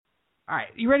All right,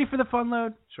 you ready for the fun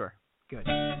load? Sure. Good.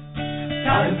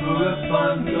 Time for a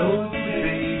fun load,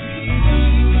 baby.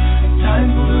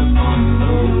 Time for a fun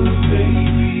load,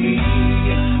 baby.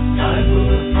 Time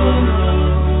for a fun load.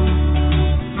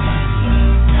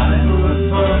 Time for a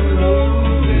fun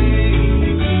load,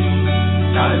 baby.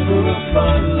 Time for a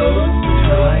fun load,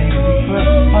 baby.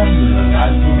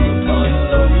 Time for a fun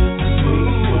load, baby.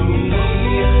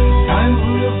 Time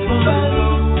for a fun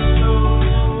load.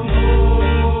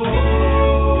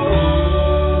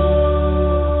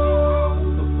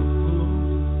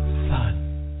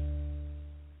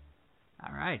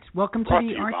 Welcome to Brought the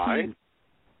to you RTU.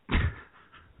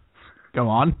 Go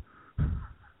on.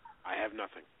 I have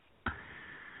nothing.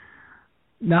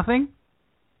 Nothing?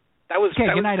 That was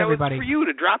okay. Good night, everybody. Was for you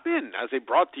to drop in. I say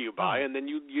brought to you by, and then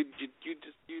you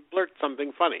blurt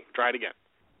something funny. Try it again.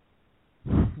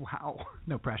 Wow.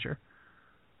 No pressure.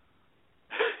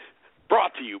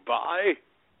 Brought to you by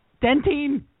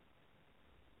Dentine.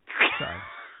 Sorry.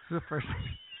 This is the first.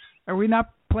 Are we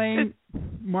not playing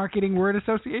marketing word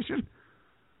association?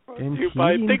 You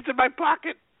buy things in my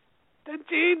pocket.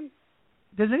 Dentine.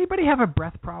 Does anybody have a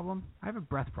breath problem? I have a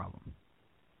breath problem.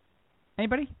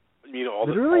 Anybody? You mean all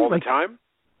the time?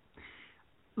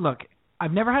 Look,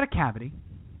 I've never had a cavity.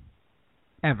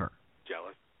 Ever.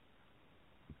 Jealous.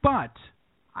 But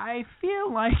I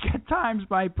feel like at times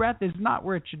my breath is not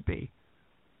where it should be.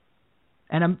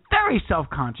 And I'm very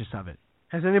self-conscious of it.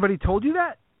 Has anybody told you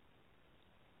that?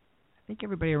 I think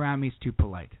everybody around me is too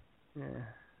polite. Yeah.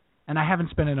 And I haven't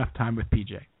spent enough time with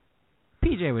PJ.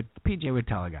 PJ would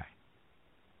tell a guy.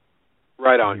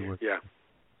 Right on you, yeah.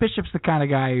 Bishop's the kind of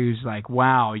guy who's like,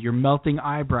 wow, you're melting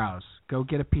eyebrows. Go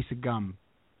get a piece of gum.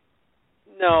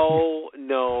 No.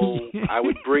 I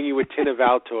would bring you a tin of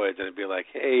Altoids and I'd be like,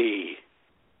 hey,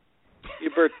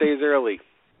 your birthday's early.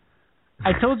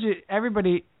 I told you,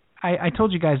 everybody, I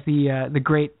told you guys the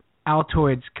great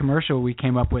Altoids commercial we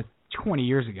came up with 20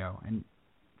 years ago, and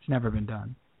it's never been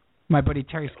done. My buddy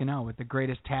Terry Scannell with the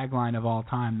greatest tagline of all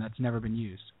time that's never been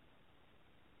used.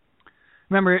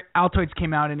 Remember, Altoids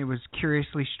came out and it was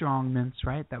curiously strong mints,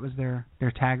 right? That was their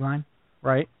tagline.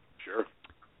 Right. Sure.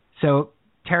 So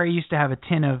Terry used to have a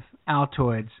tin of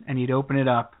Altoids, and he'd open it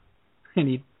up, and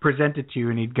he'd present it to you,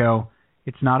 and he'd go,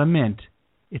 it's not a mint,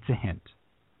 it's a hint.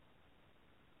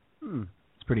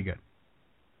 It's pretty good.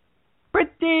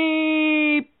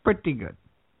 Pretty good.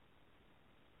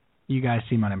 You guys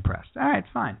seem unimpressed. All right,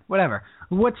 fine. Whatever.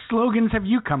 What slogans have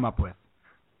you come up with?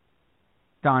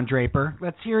 Don Draper,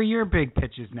 let's hear your big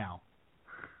pitches now.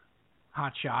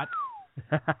 Hot shot.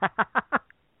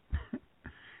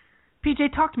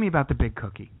 PJ, talk to me about the big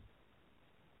cookie.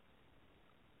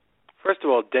 First of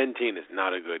all, Dentine is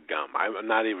not a good gum. I'm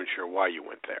not even sure why you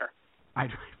went there. I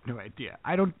have no idea.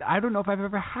 I don't know if I've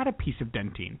ever had a piece of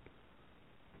Dentine.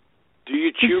 Do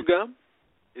you chew gum?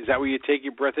 Is that where you take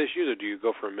your breath issues, or do you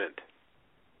go for a mint?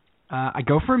 I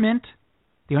go for a mint.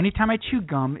 The only time I chew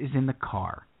gum is in the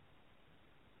car.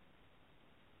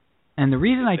 And the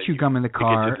reason I chew gum in the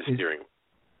car is...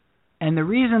 And the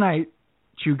reason I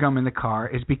chew gum in the car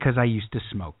is because I used to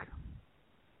smoke.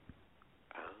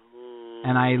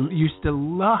 And I used to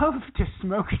love to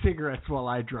smoke cigarettes while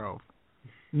I drove.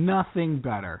 Nothing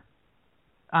better.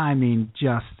 I mean,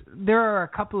 there are a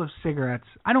couple of cigarettes.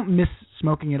 I don't miss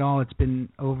smoking at all. It's been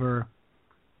over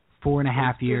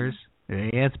 4.5 years. Yeah,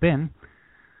 it's been.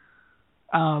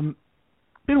 Been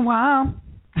a while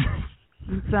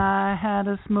since I had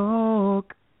a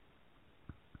smoke.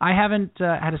 I haven't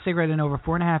had a cigarette in over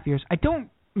 4.5 years. I don't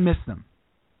miss them.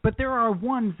 But there are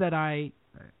ones that I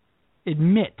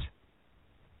admit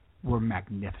were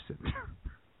magnificent.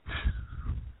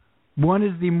 One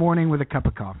is the morning with a cup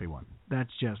of coffee one. That's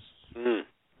just...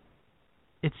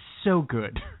 It's so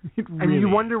good. It really and you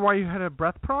wonder why you had a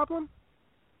breath problem?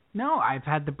 No, I've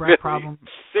had the breath problem...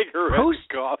 Cigarette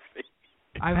coffee.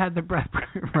 I've had the breath...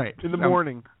 right. In the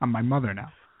morning. I'm my mother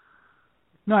now.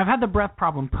 No, I've had the breath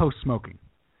problem post-smoking.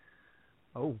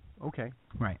 Oh, okay.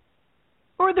 Right.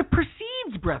 Or the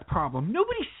perceived breath problem.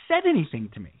 Nobody said anything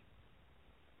to me.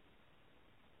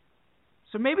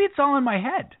 So maybe it's all in my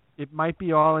head. It might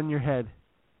be all in your head.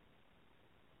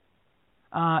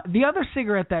 The other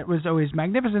cigarette that was always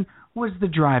magnificent was the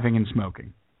driving and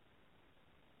smoking.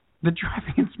 The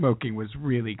driving and smoking was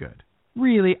really good.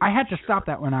 Really, I had to stop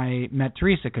that when I met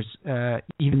Teresa, because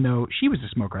even though she was a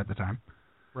smoker at the time.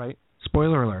 Right.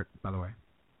 Spoiler alert, by the way.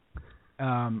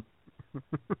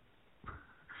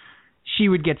 She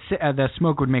would get the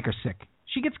smoke would make her sick.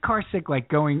 She gets car sick like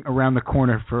going around the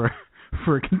corner for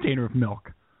a container of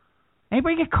milk.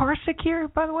 Anybody get car sick here,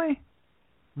 by the way?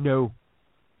 No.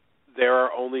 There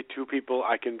are only two people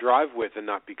I can drive with and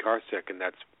not be car sick, and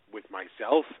that's with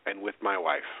myself and with my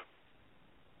wife.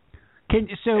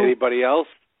 So Anybody else,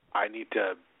 I need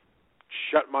to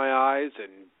shut my eyes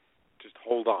and just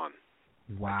hold on.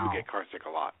 wow. I do get car sick a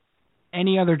lot.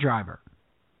 Any other driver?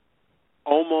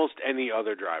 Almost any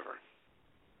other driver.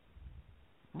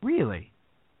 Really?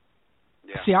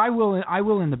 Yeah. See, I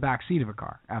will in the back seat of a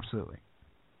car, absolutely.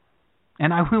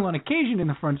 And I will on occasion in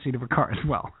the front seat of a car as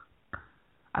well.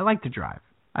 I like to drive.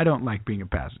 I don't like being a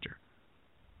passenger.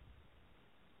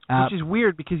 Which is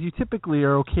weird because you typically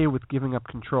are okay with giving up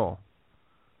control.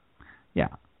 Yeah.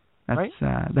 That's Right?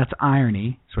 that's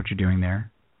irony. That's what you're doing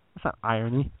there. That's not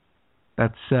irony.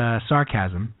 That's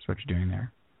sarcasm. That's what you're doing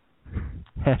there.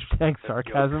 Hashtag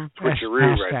sarcasm. Switcheroo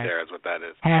Hashtag. right there is what that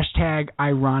is. Hashtag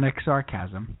ironic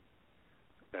sarcasm.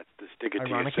 That's the stick it to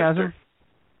your Ironicasm? sister.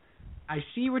 I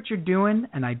see what you're doing,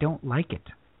 and I don't like it.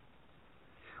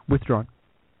 Withdrawn.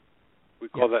 We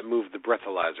call that move the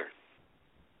breathalyzer.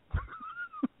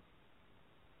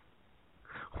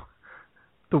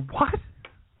 The what?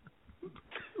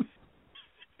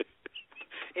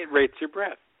 It rates your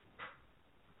breath.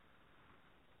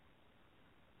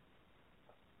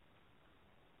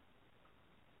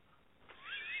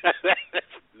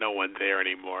 No one's there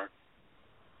anymore.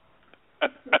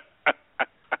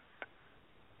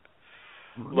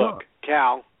 Look,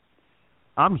 Cal,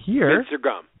 I'm here. mints or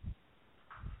gum?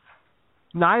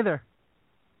 Neither.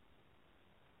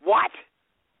 What?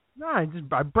 No,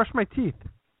 I brush my teeth.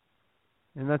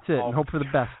 And that's it. Oh, And hope for the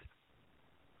best.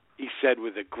 He said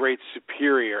with a great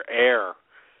superior air.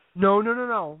 No.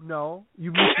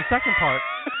 You missed the second part.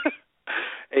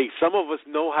 Hey, some of us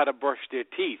know how to brush their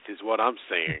teeth, is what I'm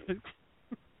saying.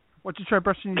 Why don't you try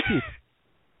brushing your teeth?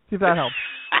 See if that helps.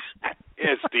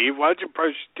 Yeah, Steve, why don't you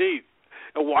brush your teeth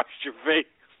and wash your face?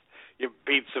 Your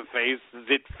pizza face,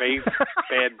 zit face,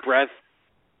 bad breath.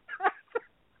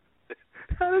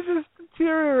 How does this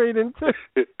deteriorate into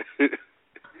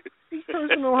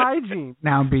personal hygiene?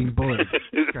 Now I'm being bullied.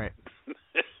 Great.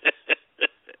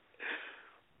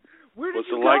 Where did What's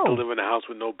you it go? like to live in a house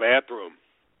with no bathroom?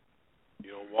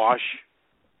 You don't wash?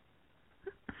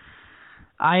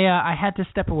 I had to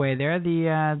step away there.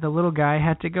 The little guy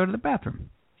had to go to the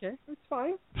bathroom. Okay, that's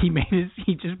fine.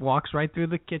 He just walks right through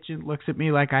the kitchen, looks at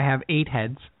me like I have 8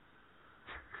 heads.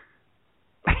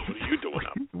 What are you doing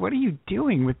up? What are you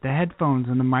doing with the headphones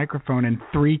and the microphone and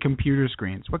 3 computer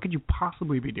screens? What could you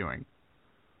possibly be doing?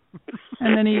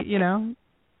 And then he,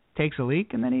 takes a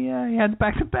leak, and then he heads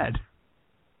back to bed.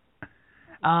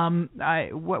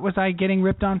 What was I getting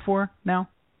ripped on for now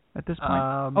at this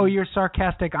point? Your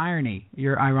sarcastic irony,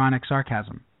 your ironic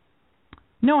sarcasm.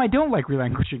 No, I don't like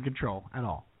relinquishing control at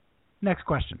all. Next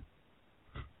question.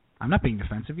 I'm not being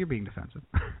defensive. You're being defensive.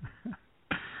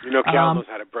 Cal knows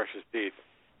how to brush his teeth.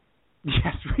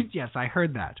 Yes, I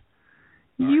heard that.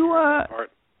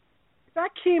 That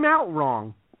came out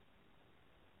wrong.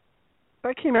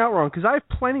 Because I have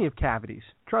plenty of cavities.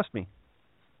 Trust me.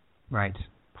 Right.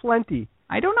 Plenty.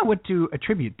 I don't know what to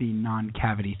attribute the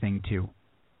non-cavity thing to.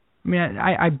 I mean,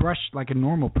 I brush like a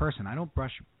normal person. I don't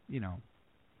brush,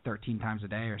 13 times a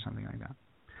day or something like that.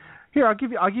 Here, I'll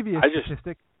give you a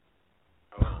statistic.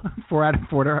 4 out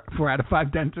of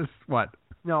 5 dentists. What?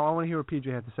 No, I want to hear what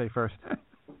PJ had to say first.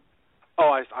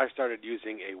 I started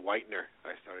using a whitener.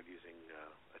 I started using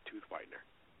a tooth whitener.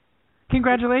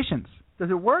 Congratulations. Does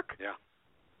it work? Yeah.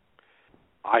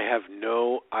 I have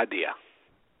no idea.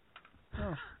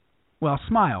 Oh. Well,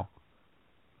 smile.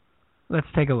 Let's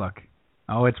take a look.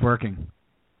 Oh, it's working.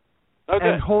 Okay.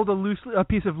 And hold a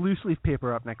piece of loose leaf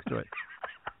paper up next to it.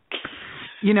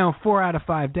 4 out of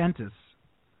 5 dentists.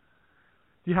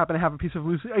 Do you happen to have a piece of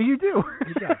loose leaf? Oh, you do.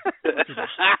 He does.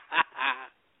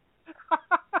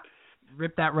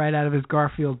 Rip that right out of his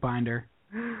Garfield binder,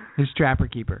 his Trapper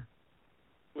Keeper.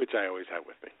 Which I always have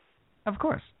with me. Of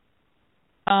course.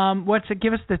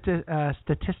 Give us the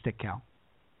statistic, Cal.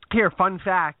 Here, fun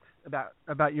fact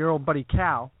about your old buddy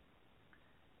Cal.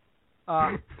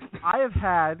 I have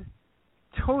had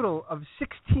total of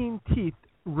 16 teeth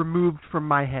removed from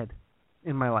my head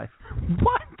in my life.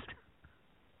 What?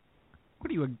 What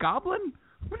are you, a goblin?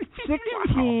 What did you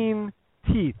 16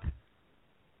 teeth.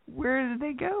 Where did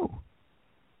they go?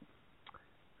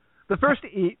 The first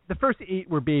 8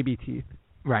 were baby teeth.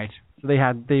 Right. So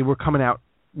they were coming out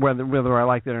whether I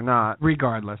liked it or not.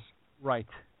 Regardless. Right.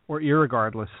 Or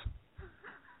irregardless.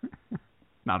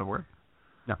 Not a word.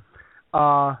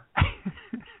 No.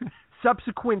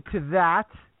 Subsequent to that,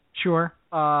 sure.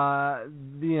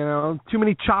 Too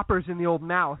many choppers in the old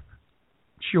mouth.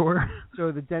 Sure.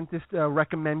 So the dentist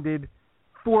recommended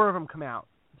 4 of them come out.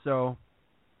 So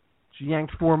she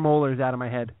yanked 4 molars out of my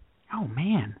head. Oh,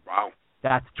 man. Wow.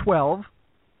 That's 12.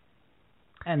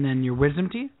 And then your wisdom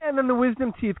teeth? And then the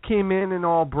wisdom teeth came in and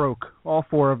all broke. All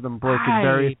 4 of them broke at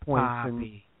various points,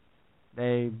 Bobby.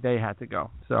 and they had to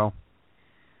go. So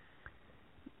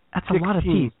that's a lot of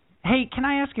teeth. Hey, can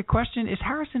I ask a question? Is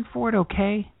Harrison Ford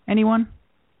okay? Anyone?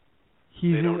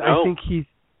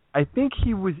 I think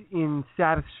he was in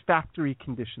satisfactory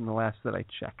condition the last that I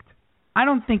checked. I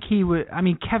don't think he would. I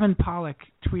mean, Kevin Pollak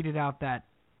tweeted out that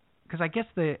because I guess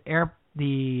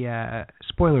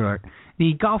spoiler alert,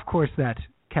 the golf course that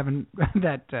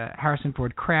Harrison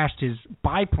Ford crashed his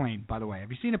biplane. By the way, have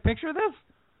you seen a picture of this?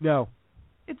 No.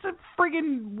 It's a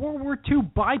friggin' World War II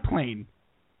biplane.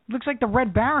 It looks like the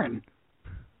Red Baron.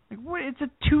 Like what? It's a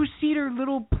 2-seater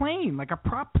little plane, like a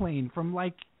prop plane from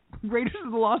like Raiders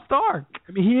of the Lost Ark.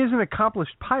 I mean, he is an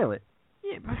accomplished pilot.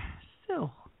 Yeah, but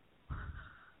still.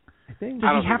 I think.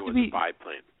 I don't think it was a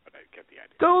biplane, but I get the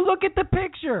idea. Go look at the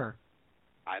picture.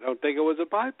 I don't think it was a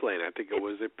biplane. I think it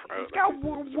was a. It's got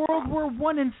World War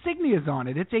I insignias on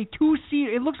it. It's a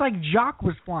 2-seater. It looks like Jacques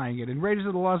was flying it in Raiders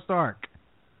of the Lost Ark.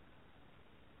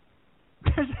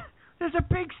 There's a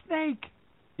big snake.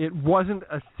 It wasn't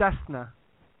a Cessna.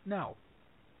 No.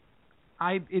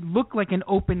 It looked like an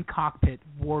open cockpit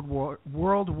World War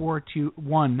I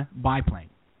biplane.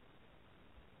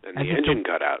 And the engine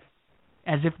cut out.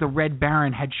 As if the Red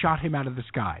Baron had shot him out of the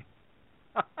sky.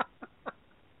 How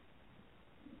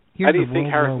do you think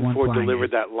Harrison Ford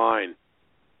delivered that line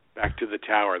back to the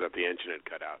tower that the engine had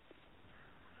cut out?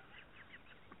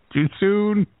 Too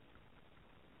soon.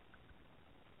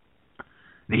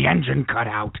 The engine cut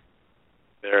out.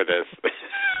 There it is.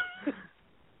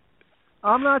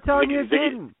 I'm not telling you it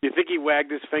didn't. You think he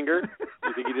wagged his finger?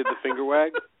 You think he did the finger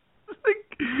wag?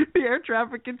 The air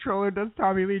traffic controller does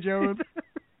Tommy Lee Jones.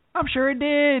 I'm sure it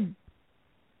did.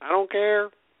 I don't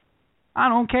care. I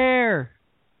don't care.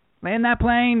 Land that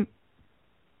plane.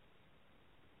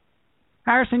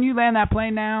 Harrison, you land that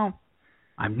plane now.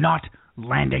 I'm not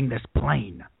landing this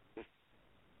plane.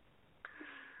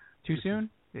 Too soon?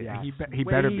 Yeah, he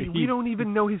better be. We don't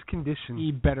even know his condition.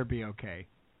 He better be okay.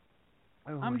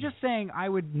 I'm just saying I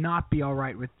would not be all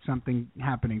right with something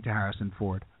happening to Harrison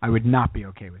Ford. I would not be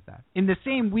okay with that. In the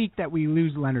same week that we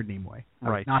lose Leonard Nimoy, I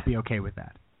would not be okay with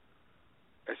that.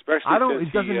 Especially since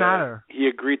it doesn't matter. He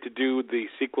agreed to do the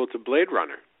sequel to Blade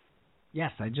Runner.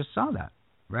 Yes, I just saw that.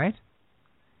 Right?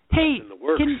 Hey, in the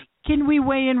works. Can we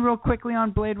weigh in real quickly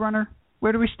on Blade Runner?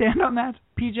 Where do we stand on that,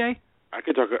 PJ? I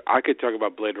could talk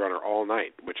about Blade Runner all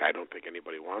night, which I don't think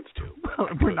anybody wants to. Well,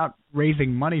 we're not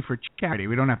raising money for charity.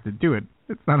 We don't have to do it.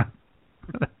 It's not a.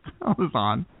 What the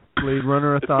on? Blade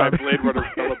Runner It's my Blade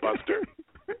Runner filibuster.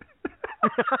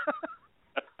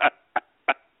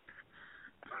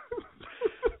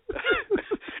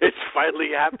 It's finally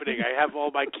happening. I have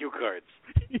all my cue cards.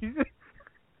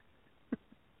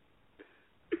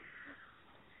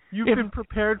 You've been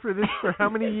prepared for this for how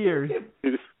many years?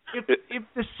 If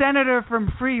the senator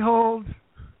from Freehold...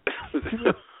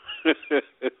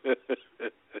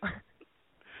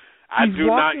 I do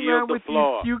not yield the floor. He's walking around with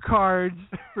these cue cards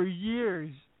for years,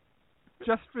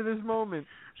 just for this moment.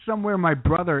 Somewhere my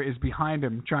brother is behind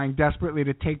him, trying desperately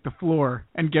to take the floor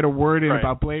and get a word in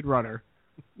about Blade Runner.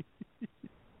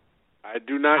 I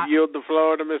do not yield the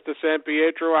floor to Mr. San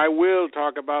Pietro. I will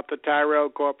talk about the Tyrell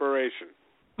Corporation.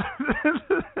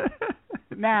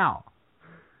 Now,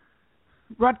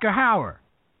 Rutger Hauer,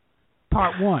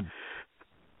 Part 1.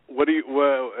 What do you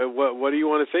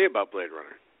want to say about Blade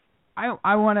Runner?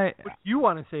 I want to. What you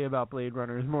want to say about Blade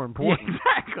Runner is more important. Yeah,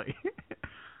 exactly.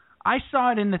 I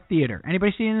saw it in the theater.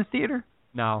 Anybody see it in the theater?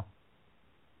 No.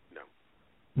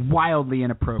 Wildly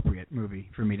inappropriate movie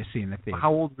for me to see in the theater.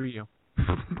 How old were you?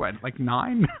 What, like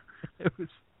 9? It was.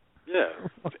 Yeah,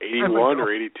 it's 81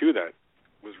 or 82 that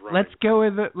was running.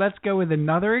 Let's go with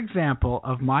another example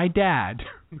of my dad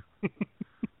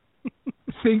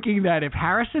thinking that if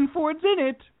Harrison Ford's in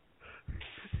it,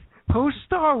 post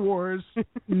Star Wars,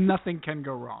 nothing can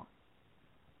go wrong.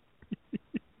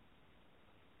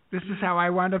 This is how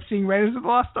I wound up seeing Raiders of the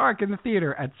Lost Ark in the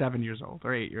theater at 7 years old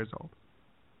or 8 years old,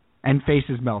 and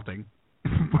faces melting.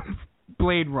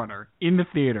 Blade Runner in the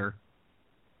theater.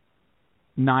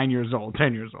 9 years old,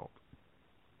 10 years old.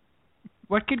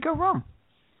 What could go wrong?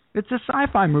 It's a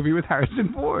sci-fi movie with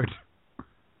Harrison Ford.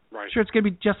 Right. Sure, it's going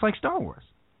to be just like Star Wars.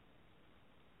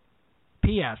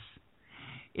 P.S.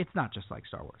 It's not just like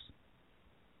Star Wars.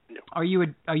 No. Are you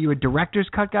a director's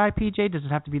cut guy, PJ? Does it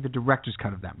have to be the director's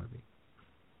cut of that movie?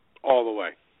 All the way.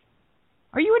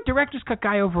 Are you a director's cut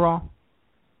guy overall?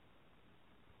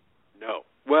 No.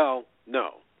 Well,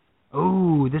 no.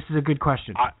 Oh, this is a good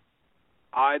question.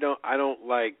 I don't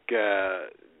like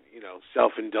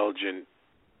self-indulgent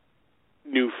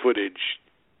new footage.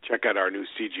 Check out our new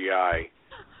CGI.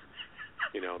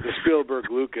 The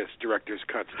Spielberg-Lucas director's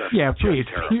cut stuff. Yeah, is just please.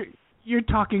 terrible. You're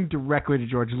talking directly to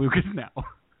George Lucas now.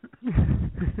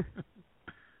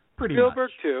 Pretty Spielberg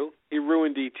much. too. He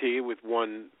ruined E.T. with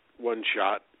one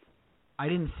shot. I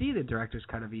didn't see the director's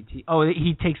cut of E.T. Oh,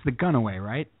 he takes the gun away,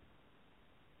 right?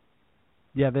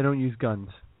 Yeah, they don't use guns.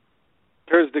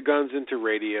 Turns the guns into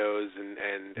radios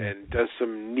and does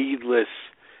some needless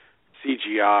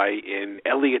CGI in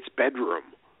Elliot's bedroom.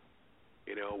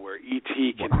 Where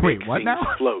E.T. can make things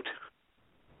float.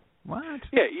 What?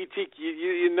 Yeah, E.T.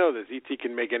 You know this. E.T.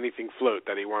 can make anything float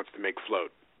that he wants to make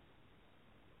float.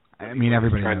 I mean,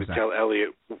 everybody knows knows that. Trying to tell Elliot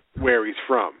where he's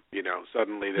from.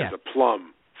 Suddenly there's a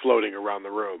plum floating around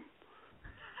the room.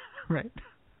 Right.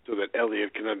 So that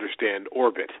Elliot can understand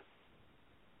orbit.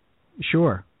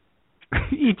 Sure.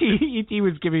 E.T.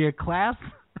 was giving a class.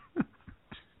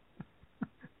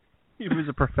 He was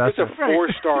a professor. It's a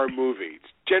 4-star movie.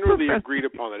 It's generally agreed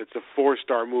upon that it's a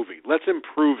 4-star movie. Let's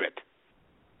improve it.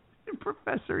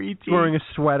 Professor E.T. wearing a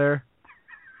sweater.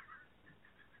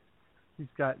 He's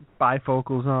got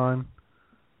bifocals on.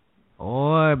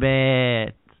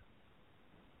 Orbit.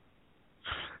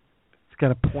 He's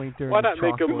got a pointer. Why not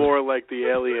make him more like the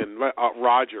alien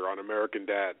Roger on American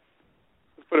Dad?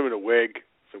 Let's put him in a wig,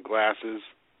 some glasses.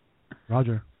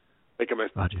 Roger. Make him a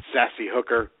sassy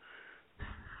hooker.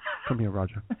 Come here,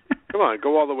 Roger. Come on,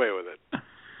 go all the way with it.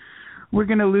 We're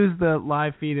going to lose the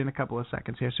live feed in a couple of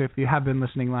seconds here, so if you have been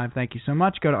listening live, thank you so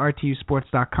much. Go to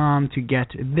rtusports.com to get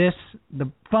this,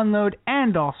 the FUNLOAD,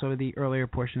 and also the earlier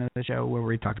portion of the show where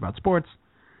we talked about sports.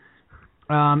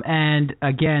 And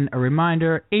again, a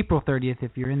reminder, April 30th,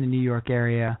 if you're in the New York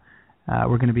area,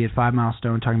 we're going to be at 5 Mile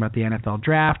Stone talking about the NFL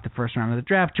draft, the first round of the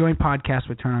draft, joint podcast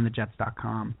with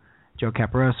TurnOnTheJets.com, Joe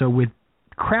Caparoso, with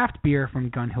craft beer from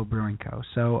Gun Hill Brewing Co.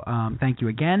 So thank you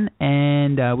again,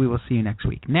 and we will see you next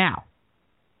week. Now,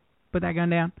 put that gun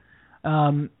down.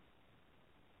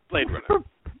 Blade Runner.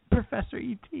 Professor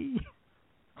E.T.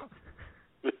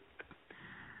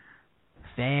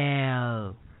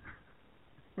 Fail.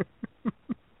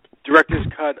 Director's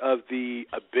cut of The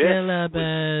Abyss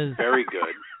was very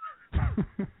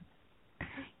good.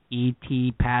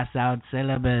 E.T. pass out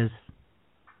syllabus.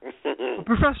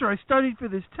 Professor, I studied for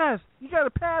this test. You got to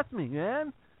pass me,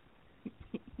 man.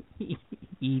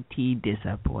 E.T.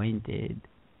 disappointed.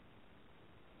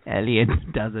 Elliot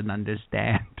doesn't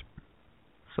understand.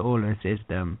 Solar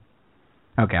system.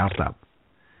 Okay, I'll stop.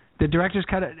 The director's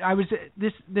cut.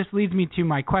 This leads me to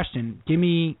my question. Give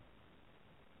me,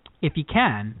 if you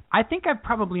can. I think I've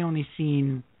probably only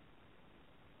seen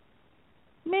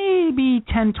maybe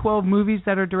 10, 12 movies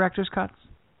that are director's cuts.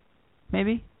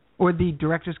 Maybe. Or the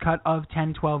director's cut of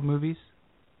 10, 12 movies.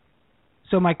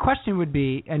 So my question would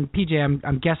be, and PJ,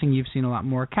 I'm guessing you've seen a lot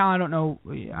more. Cal, I don't know.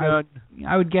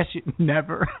 I would guess you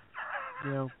never.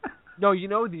 No, you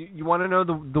want to know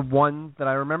the one that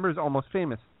I remember is Almost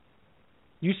Famous.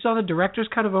 You saw the director's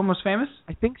cut of Almost Famous?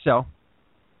 I think so.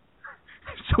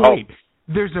 So wait,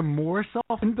 there's a more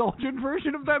self-indulgent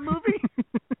version of that movie?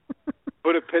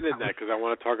 Put a pin in that because I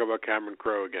want to talk about Cameron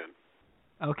Crowe again.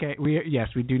 Okay,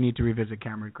 we do need to revisit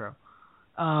Cameron Crowe.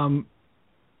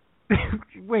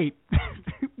 Wait,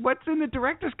 what's in the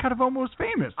director's cut of Almost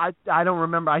Famous? I don't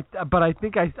remember. But I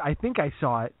think I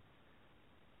saw it.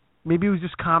 Maybe it was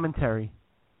just commentary.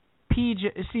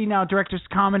 See now, director's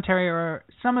commentary or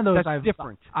some of those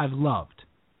different. I've loved.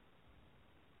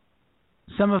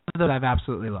 Some of those I've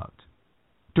absolutely loved.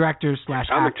 Directors /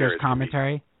 actors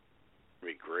commentary.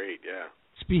 Be great, yeah.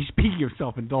 Speaking of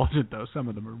self-indulgent, though, some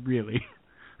of them are really.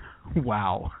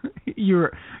 Wow, you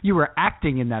were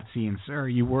acting in that scene, sir.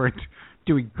 You weren't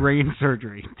doing brain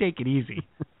surgery. Take it easy.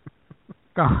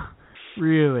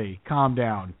 Really, calm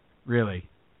down. Really,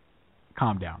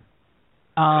 calm down.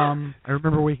 I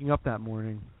remember waking up that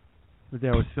morning the day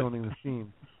I was filming the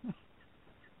scene.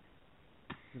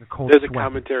 There's a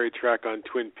commentary track on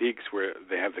Twin Peaks where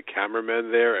they have the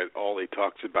cameraman there, and all he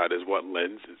talks about is what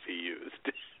lenses he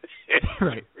used.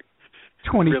 Right.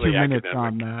 22 really minutes academic.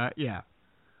 on that, yeah.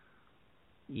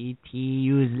 E.T.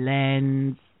 use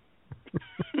lens.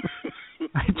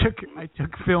 I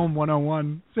took film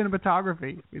 101,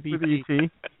 cinematography with E.T.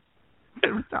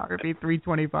 Cinematography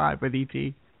 325 with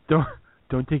E.T.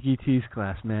 Don't take E.T.'s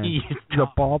class, man. He's a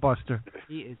ball buster.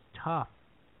 He is tough.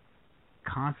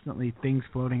 Constantly things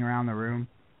floating around the room.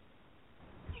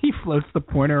 He floats the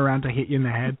pointer around to hit you in the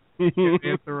head.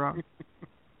 Answer wrong.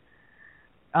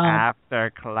 After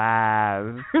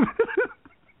class.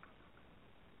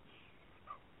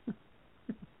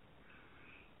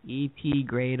 E.T.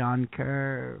 grade on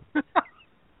curve.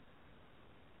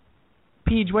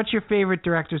 Peach, what's your favorite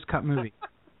director's cut movie?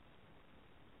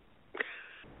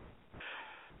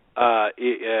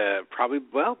 Probably,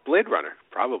 Blade Runner,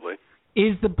 probably.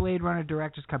 Is the Blade Runner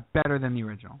director's cut better than the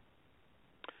original?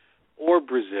 Or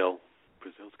Brazil.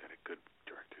 Brazil's got a good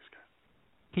director's cut.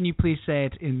 Can you please say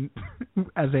it in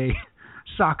as a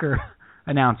soccer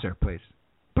announcer, please?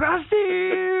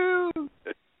 Brazil!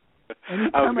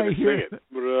 Anytime I hear it.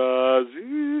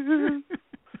 Brazil.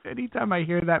 Anytime I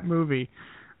hear that movie,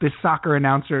 this soccer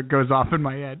announcer goes off in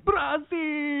my head.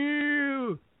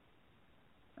 Brazil!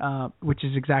 Which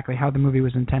is exactly how the movie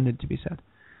was intended to be said.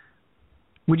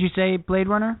 Would you say Blade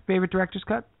Runner, favorite director's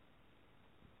cut?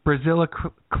 Brazil a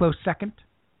close second?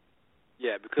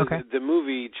 Yeah, because the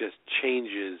movie just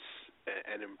changes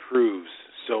and improves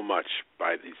so much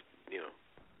by these,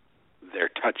 their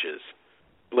touches.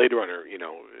 Blade Runner,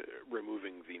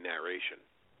 removing the narration.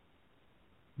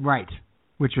 Right,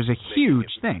 which was a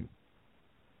huge thing.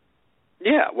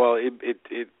 Yeah, well, it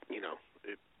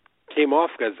came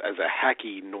off as a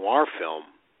hacky noir film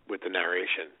with the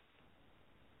narration,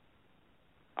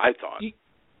 I thought.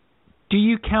 Do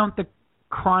you count the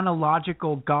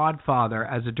chronological Godfather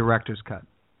as a director's cut?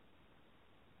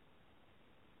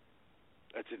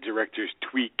 That's a director's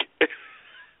tweak.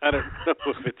 I don't know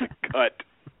if it's a cut.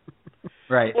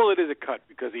 Right. Well, it is a cut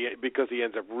because he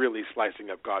ends up really slicing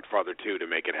up Godfather 2 to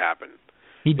make it happen.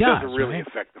 He does. It doesn't really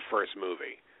affect the first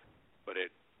movie, but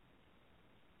it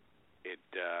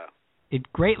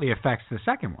greatly affects the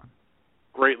second one.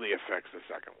 Greatly affects the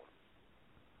second one.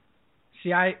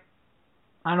 See, I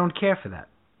don't care for that.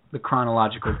 The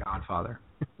chronological Godfather.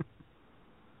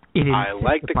 I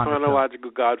like the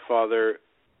chronological Godfather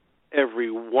every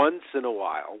once in a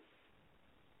while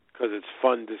because it's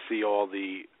fun to see all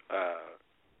the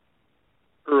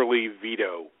early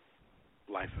Vito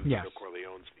life of Vito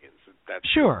Corleone scenes.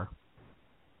 Sure.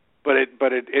 But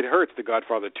it hurts the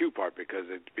Godfather 2 part because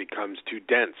it becomes too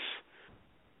dense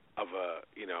of a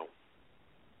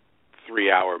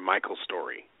 3-hour Michael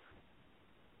story.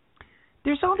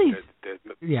 There's all these...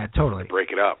 totally.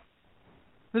 Break it up.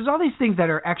 There's all these things that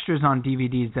are extras on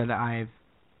DVDs that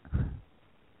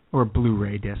or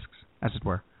Blu-ray discs, as it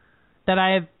were, that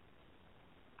I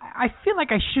feel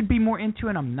like I should be more into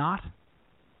and I'm not.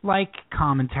 Like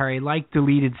commentary, like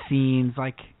deleted scenes,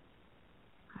 like...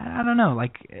 I don't know,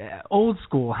 like Old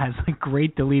School has like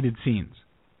great deleted scenes.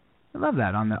 I love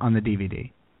that on the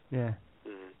DVD. Yeah.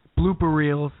 Blooper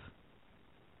reels.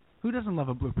 Who doesn't love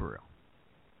a blooper reel?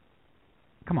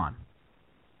 Come on.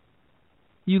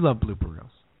 You love blooper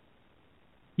reels.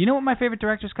 You know what my favorite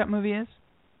director's cut movie is?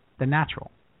 The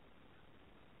Natural.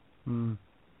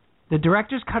 The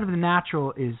director's cut of The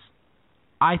Natural is,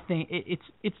 I think,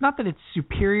 it's not that it's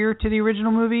superior to the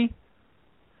original movie,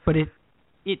 but it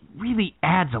really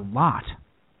adds a lot.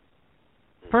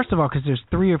 First of all, because there's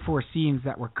 3 or 4 scenes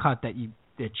that were cut that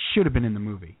should have been in the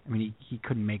movie. I mean, he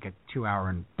couldn't make a 2-hour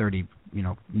and 30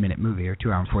 minute movie or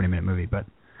 2-hour and 40-minute movie, but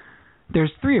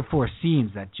there's 3 or 4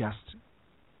 scenes that just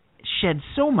shed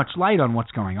so much light on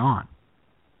what's going on.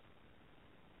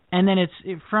 And then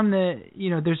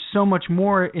there's so much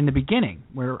more in the beginning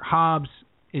where Hobbs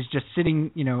is just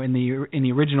sitting, in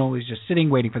the original, he's just sitting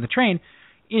waiting for the train.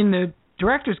 In the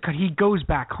director's cut, he goes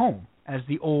back home as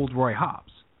the old Roy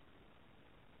Hobbs,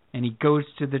 and he goes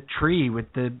to the tree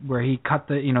where he cut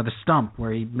the stump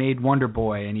where he made Wonder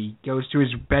Boy, and he goes to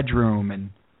his bedroom,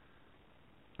 and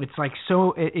it's like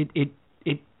so it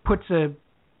puts a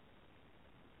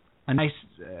nice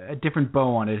different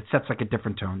bow on it. It sets like a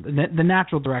different tone. The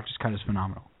Natural director's cut is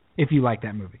phenomenal. If you like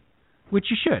that movie, which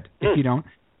you should. If you don't,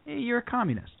 you're a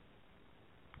communist.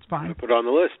 It's fine. I'm gonna put it on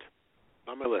the list.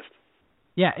 On my list.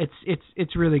 Yeah,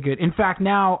 it's really good. In fact,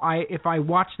 now if I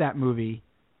watch that movie,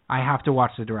 I have to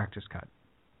watch the director's cut.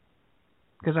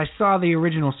 Because I saw the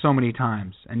original so many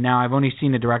times, and now I've only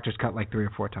seen the director's cut like 3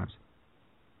 or 4 times.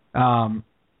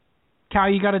 Cal,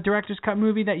 you got a director's cut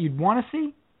movie that you'd want to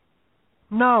see?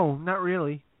 No, not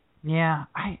really. Yeah,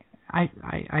 I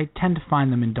tend to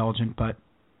find them indulgent, but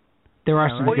there are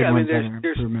some good ones that are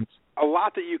improvements. A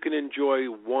lot that you can enjoy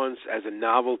once as a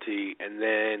novelty and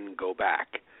then go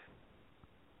back.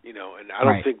 And I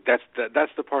don't think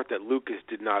that's the part that Lucas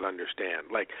did not understand.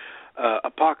 Like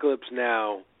Apocalypse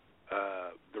Now,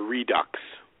 the Redux.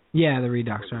 Yeah, the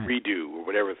Redux, or the right. Redo, or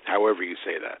whatever, however you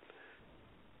say that.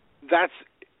 That's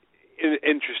an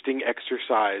interesting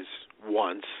exercise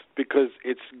once because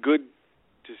it's good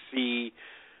to see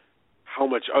how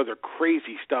much other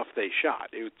crazy stuff they shot.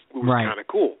 It was kind of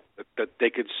cool that they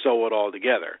could sew it all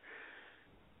together.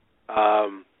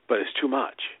 But it's too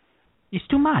much. It's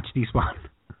too much, these ones.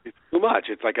 It's too much.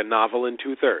 It's like a novel in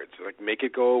 2/3. Like, make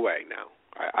it go away now.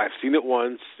 I've seen it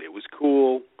once. It was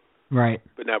cool. Right.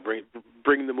 But now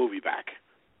bring the movie back.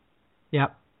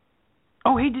 Yep.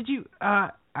 Oh, hey, did you?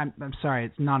 I'm sorry,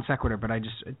 it's non sequitur, but did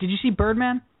you see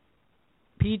Birdman?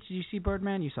 Pete, did you see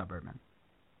Birdman? You saw Birdman.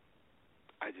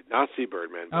 I did not see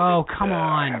Birdman. But oh, come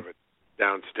on! I have it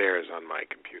downstairs on my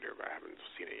computer, but I haven't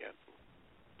seen it yet.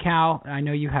 Cal, I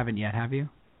know you haven't yet, have you?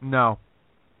 No.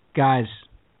 Guys,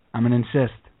 I'm gonna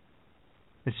insist.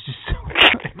 It's just so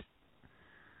good.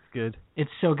 Good.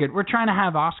 It's so good. We're trying to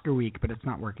have Oscar week, but it's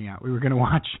not working out.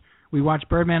 We watched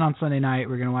Birdman on Sunday night.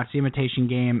 We're gonna watch The Imitation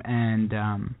Game and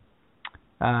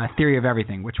Theory of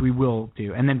Everything, which we will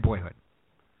do, and then Boyhood.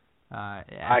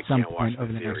 I can't watch The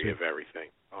Theory of Everything.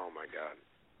 Oh my God.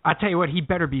 I tell you what, he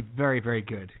better be very, very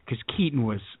good because Keaton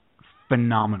was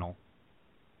phenomenal.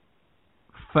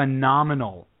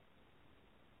 Phenomenal.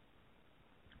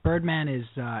 Birdman is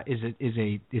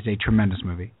a tremendous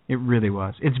movie. It really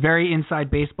was. It's very inside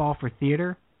baseball for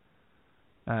theater.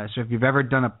 So if you've ever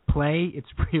done a play, it's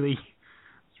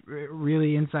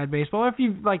really inside baseball. Or if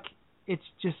you like, it's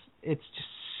just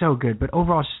so good. But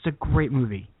overall, it's just a great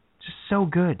movie. Just so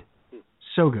good,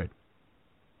 so good.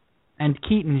 And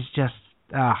Keaton is just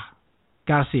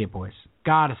gotta see it, boys.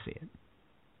 Gotta see it.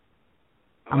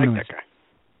 I like that guy.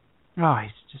 Oh,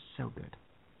 he's just so good.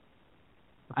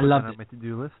 I love it. My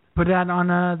to-do list. Put that on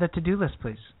the to-do list,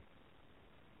 please.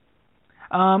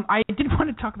 I did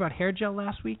want to talk about hair gel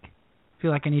last week.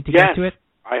 Feel like I need to get to it.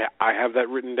 I have that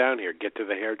written down here. Get to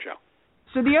the hair gel.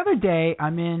 So the other day,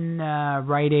 I'm in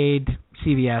Rite Aid,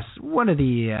 CVS, one of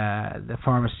the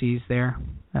pharmacies there,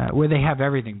 where they have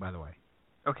everything, by the way.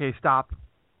 Okay, stop.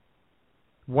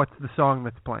 What's the song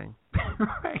that's playing?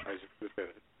 Right.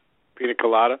 Pina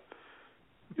Colada?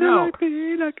 No.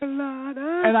 Pina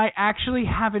Colada. And I actually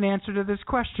have an answer to this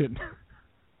question.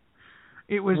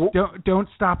 It was don't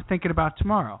stop thinking about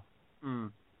tomorrow.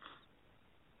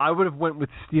 I would have went with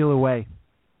Steal Away.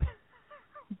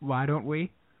 Why don't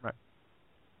we?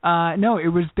 Right. No, it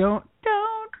was don't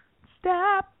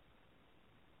stop.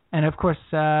 And of course,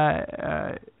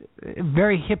 a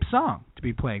very hip song to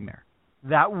be playing there.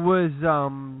 That was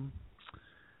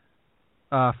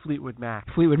Fleetwood Mac.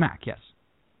 Fleetwood Mac, yes.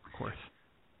 Of course.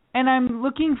 And I'm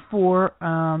looking for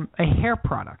a hair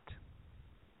product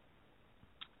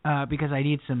because I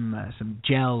need some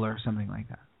gel or something like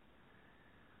that.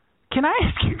 Can I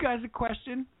ask you guys a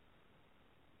question?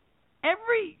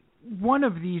 Every one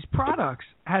of these products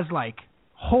has like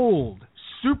hold,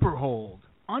 super hold,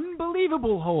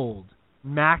 unbelievable hold,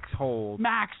 max hold.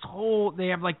 They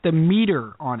have like the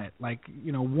meter on it, like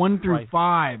 1 through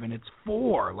 5, and it's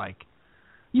 4. Like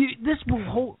this will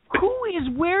hold. Who is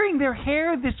wearing their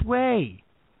hair this way?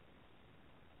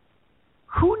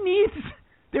 Who needs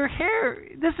their hair?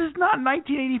 This is not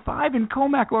 1985 in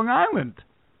Comac, Long Island.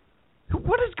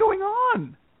 What is going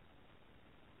on?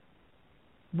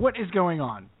 What is going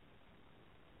on?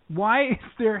 Why is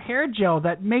there hair gel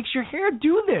that makes your hair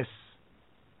do this?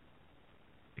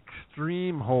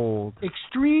 Extreme hold.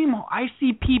 I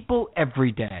see people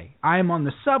every day. I am on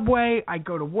the subway. I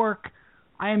go to work.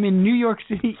 I am in New York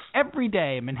City every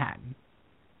day in Manhattan.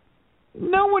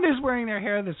 No one is wearing their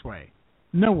hair this way.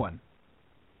 No one.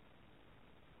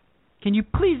 Can you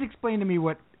please explain to me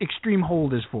what extreme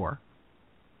hold is for?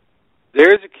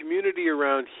 There's a community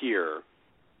around here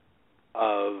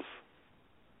of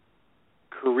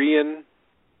Korean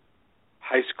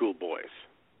high school boys.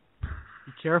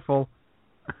 Be careful.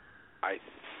 I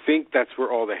think that's where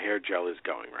all the hair gel is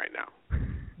going right now.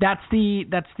 That's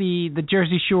the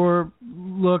Jersey Shore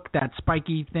look, that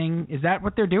spiky thing. Is that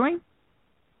what they're doing?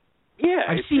 Yeah,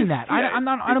 I've seen that. Yeah,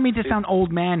 I don't mean to sound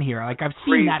old man here. Like I've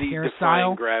seen that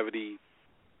hairstyle. Gravity.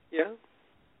 Yeah.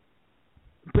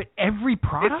 But every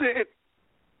product.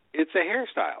 It's a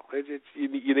hairstyle. You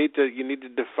need to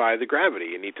defy the gravity.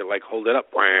 You need to like hold it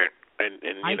up and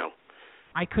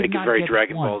I could make not it very get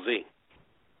Dragon one. Ball Z.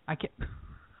 I can't.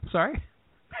 Sorry.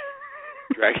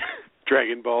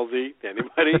 Dragon Ball Z.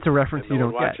 Anybody? That's a reference you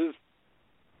don't watches?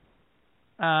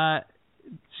 Get.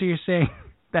 So you're saying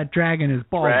that dragon is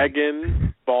ball?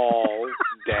 Dragon Ball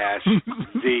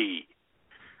 -Z,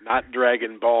 not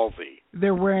Dragon Ball Z.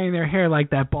 They're wearing their hair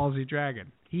like that ballsy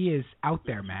dragon. He is out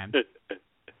there, man.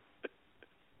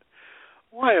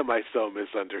 Why am I so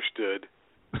misunderstood?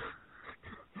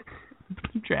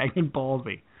 Dragon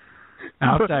Ballsy.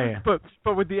 I'll tell you.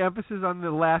 But with the emphasis on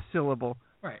the last syllable.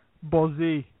 Right.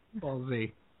 Ballsy.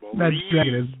 Ballsy. That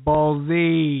dragon is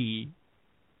ballsy.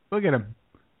 Look at him.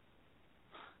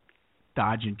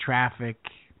 Dodging traffic.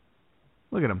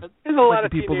 Look at him. There's a lot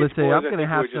of people teenage that say, boys I'm going to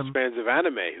have who are some... just fans of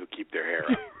anime who keep their hair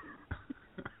up.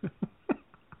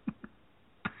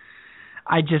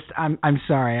 I'm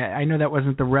sorry. I know that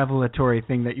wasn't the revelatory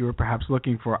thing that you were perhaps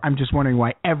looking for. I'm just wondering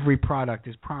why every product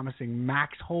is promising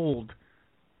max hold.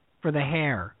 for the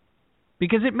hair.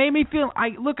 Because it made me feel, I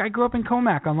grew up in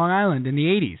Comac on Long Island in the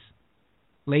 80s.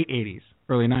 Late 80s,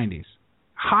 early 90s.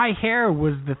 High hair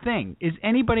was the thing. Is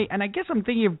anybody, and I guess I'm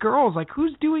thinking of girls, like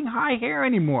who's doing high hair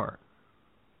anymore?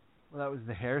 Well, that was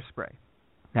the hairspray.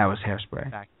 That was hairspray.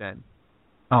 Back then.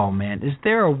 Oh man, is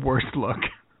there a worse look?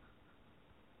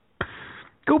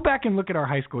 Go back and look at our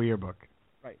high school yearbook.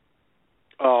 Right.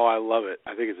 Oh, I love it.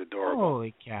 I think it's adorable.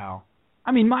 Holy cow.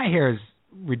 I mean, my hair is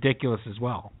ridiculous as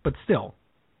well, but still.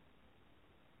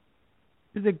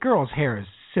 The girl's hair is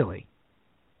silly.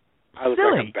 I look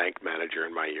silly. like a bank manager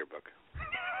in my yearbook.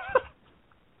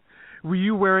 Were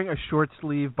you wearing a short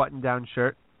sleeve button-down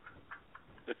shirt?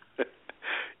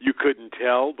 You couldn't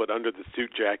tell, but under the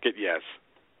suit jacket, yes.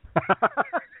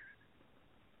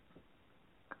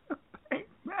 Bank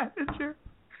manager.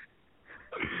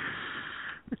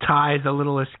 Ties a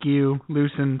little askew,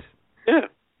 loosened. Yeah.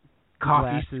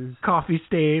 Coffee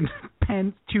stain.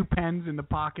 Pens, 2 pens in the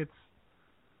pockets.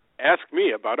 Ask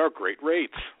me about our great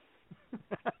rates.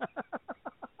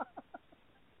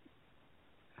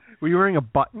 Were you wearing a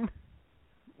button?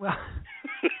 Well,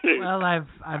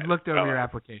 I've looked over your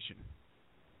application,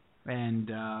 and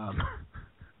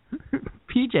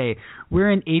PJ,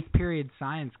 we're in 8th period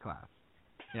science class.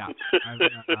 Yeah, I've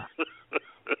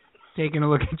taken a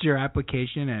look at your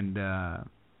application, and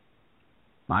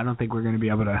I don't think we're going to be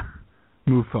able to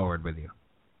move forward with you.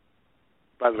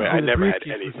 By the way, I never had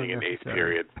anything in 8th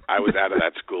period. I was out of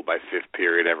that school by 5th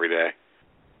period every day.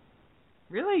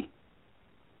 Really?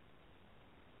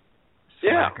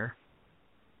 Slacker.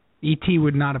 Yeah. E.T.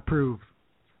 would not approve.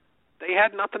 They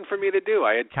had nothing for me to do.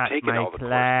 I had taken all the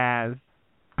class.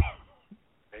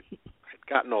 I'd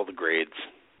gotten all the grades.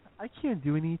 I can't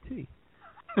do an E.T.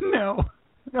 No,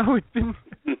 it's been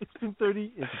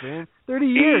 30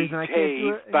 years, and I can't do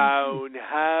it. E.T. phone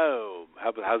home.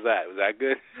 How's that? Was that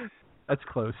good? That's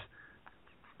close.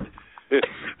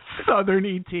 Southern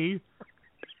E.T.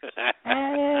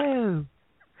 Oh.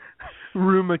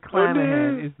 Rue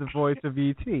McClanahan is the voice of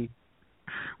E.T.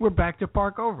 We're back to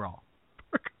Park Overall.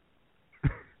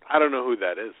 I don't know who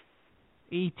that is.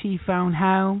 E.T. phone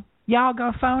home. Y'all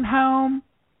go phone home.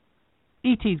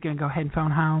 E.T.'s going to go ahead and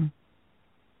phone home.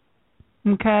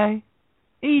 Okay?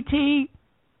 E.T.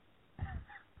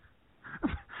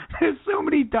 There's so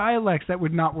many dialects that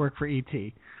would not work for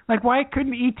E.T. Like, why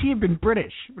couldn't E.T. have been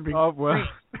British? It would be great.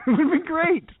 It would have been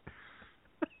great.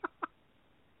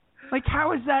 Like,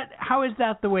 how is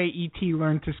that the way E.T.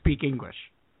 learned to speak English?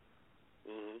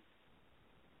 Mm-hmm.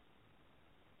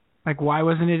 Like, why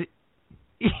wasn't it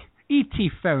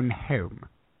E.T. phone home?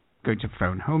 Going to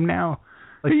phone home now?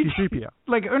 Like C-3PO.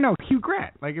 Like, oh no, Hugh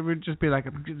Grant. Like, it would just be like,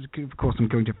 of course I'm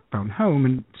going to phone home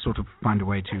and sort of find a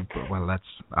way to, well, that's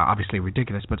obviously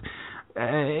ridiculous, but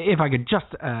if I could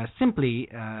just simply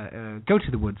go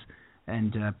to the woods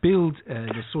and build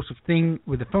this sort of thing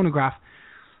with a phonograph,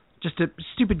 just a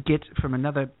stupid git from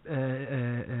another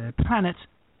planet,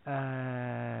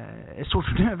 sort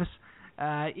of nervous,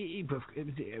 of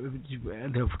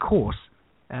course,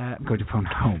 I'm going to phone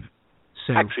home.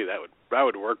 So, actually, that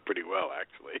would work pretty well,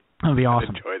 actually. That would be awesome.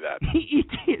 I'd enjoy that.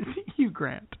 E.T. is Hugh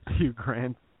Grant. Hugh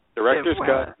Grant. Director's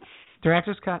cut.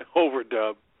 Director's cut.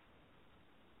 Overdub.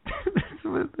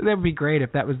 That would be great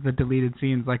if that was the deleted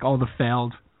scenes, like all the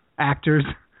failed actors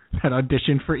that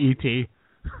auditioned for E.T.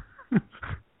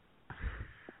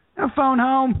 Now phone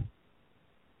home.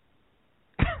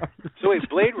 So wait,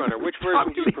 Blade Runner, which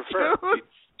version do you prefer?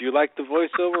 Do you like the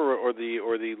voiceover or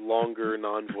the longer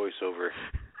non-voiceover?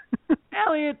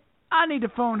 Elliot, I need to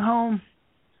phone home.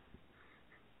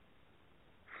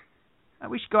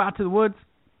 We should go out to the woods.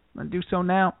 I'm going to do so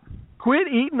now. Quit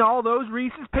eating all those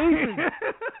Reese's Pieces.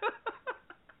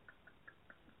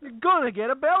 You're going to get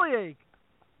a bellyache.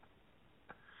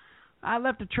 I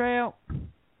left a trail.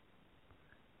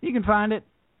 You can find it.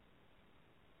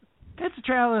 It's a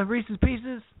trail of Reese's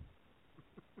Pieces.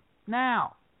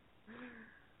 Now,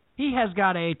 he has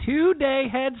got a 2-day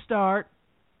head start,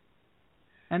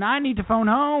 and I need to phone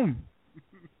home.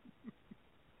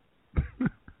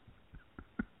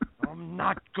 I'm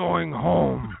not going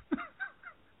home.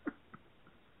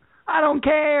 I don't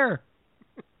care.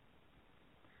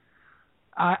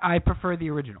 I prefer the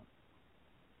original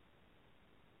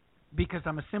because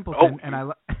I'm a simpleton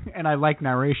and I like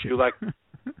narration. You like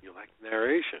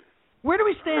narration. Where do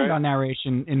we stand on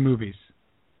narration in movies?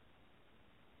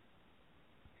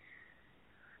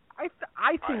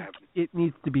 I think it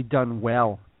needs to be done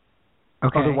well.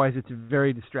 Okay. Otherwise, it's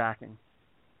very distracting.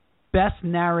 Best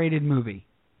narrated movie.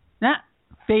 Not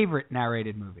favorite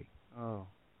narrated movie. Oh.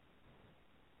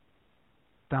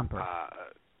 Thumper.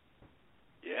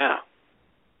 Yeah.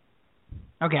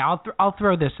 Okay, I'll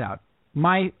throw this out.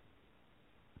 My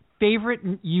favorite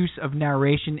use of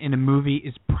narration in a movie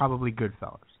is probably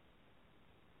Goodfellas.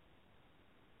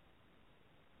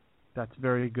 That's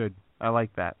very good. I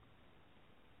like that.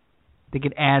 I think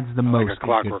it adds the most. Like a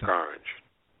Clockwork Orange.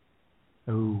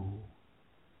 Ooh.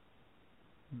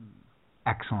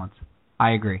 Excellent.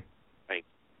 I agree. Thank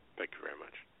you very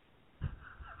much.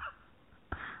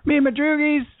 Me and my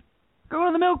droogies, go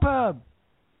to the milk pub.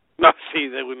 No, see,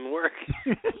 that wouldn't work.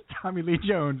 Tommy Lee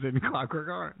Jones in Clockwork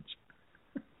Orange.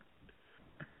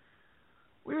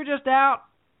 We were just out,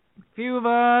 a few of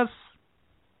us,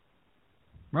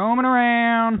 roaming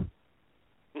around.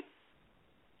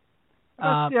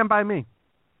 Stand by me.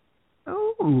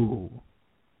 Ooh.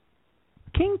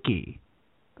 Kinky.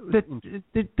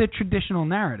 The traditional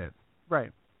narrative.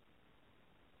 Right.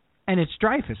 And it's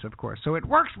Dreyfuss, of course, so it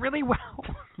works really well.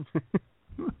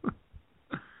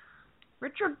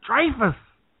 Richard Dreyfuss.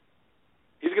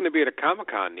 He's going to be at a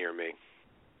Comic-Con near me.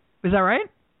 Is that right?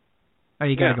 Oh,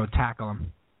 you got to go tackle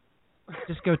him.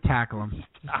 Just go tackle him.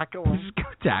 Tackle him? Just go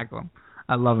tackle him.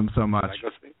 I love him so much. Can I go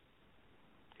see?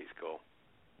 He's cool.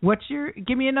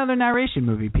 Give me another narration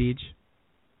movie, Peach.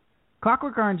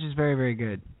 Clockwork Orange is very, very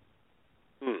good.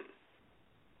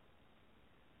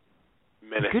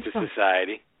 Menace to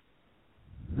Society.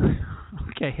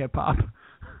 Okay, hip hop.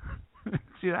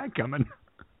 See that coming.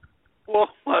 Well,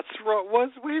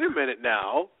 wait a minute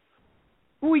now.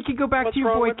 We could go back What's to your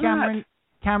wrong boy with Cameron. that?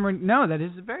 Cameron, no, that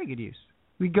is a very good use.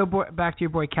 We go back to your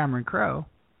boy Cameron Crowe.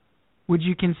 Would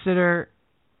you consider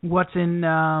what's in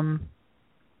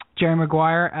Jerry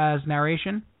Maguire as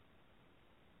narration?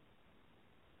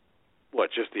 What,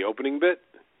 just the opening bit?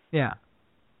 Yeah.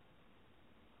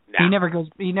 No.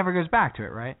 He never goes back to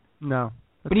it, right? No.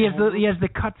 But he has the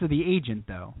cuts of the agent,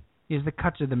 though. He has the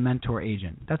cuts of the mentor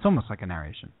agent. That's almost like a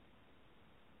narration.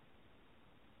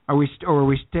 Are we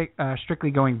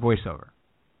strictly going voiceover?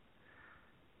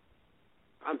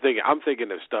 I'm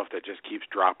thinking of stuff that just keeps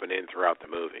dropping in throughout the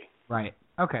movie. Right.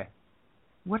 Okay.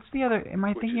 What's the other? Am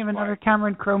I thinking of is another why.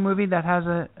 Cameron Crowe movie that has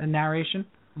a narration?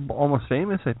 Almost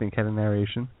Famous, I think, had a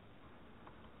narration.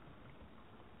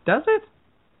 Does it?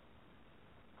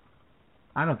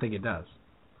 I don't think it does.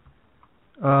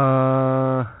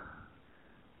 Oh,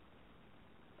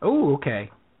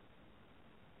 okay.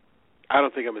 I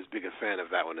don't think I'm as big a fan of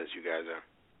that one as you guys are.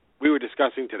 We were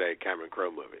discussing today Cameron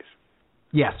Crowe movies.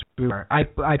 Yes, we were. I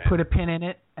put a pin in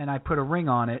it, and I put a ring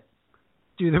on it.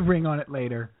 Do the ring on it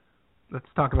later. Let's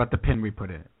talk about the pin we put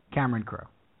in it. Cameron Crowe.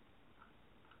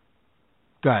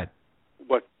 Go ahead.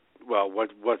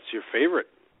 What's your favorite?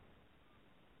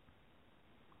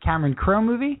 Cameron Crowe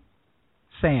movie?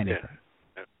 Say anything.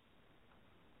 Yeah.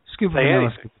 Scoop of Say vanilla,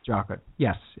 anything. scoop of chocolate.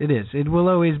 Yes, it is. It will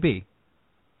always be.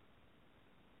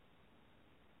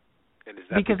 And is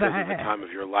that because of the time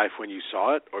of your life when you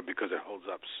saw it, or because it holds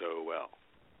up so well?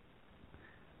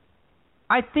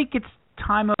 I think it's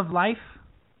time of life.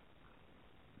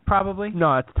 Probably.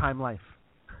 No, it's Time Life.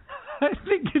 I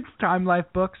think it's Time Life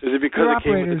books. Is it because it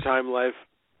came with the Time Life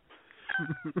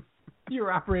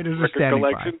your operators are record standing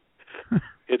collection?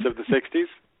 Hits of the 60s?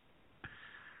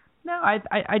 No,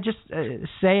 I just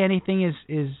Say Anything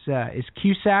is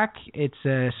Cusack. It's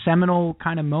a seminal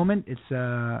kind of moment. It's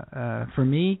for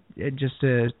me just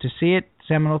to see it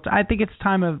seminal. I think it's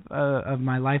time of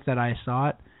my life that I saw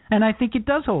it, and I think it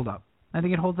does hold up. I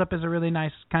think it holds up as a really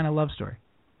nice kind of love story.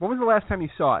 When was the last time you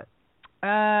saw it?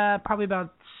 Probably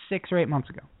about 6 or 8 months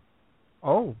ago.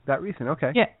 Oh, that recent.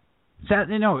 Okay. Yeah.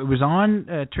 No, it was on.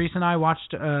 Teresa and I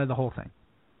watched the whole thing.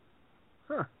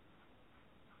 Huh.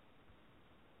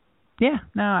 Yeah,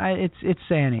 no, it's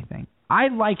Say Anything. I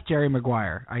like Jerry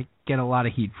Maguire. I get a lot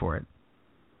of heat for it.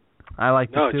 I like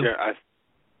it too.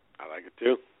 I like it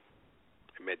too.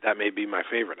 That may be my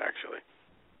favorite, actually.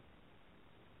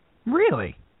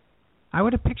 Really? I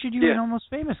would have pictured you an Almost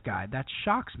Famous guy. That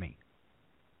shocks me.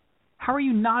 How are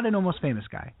you not an Almost Famous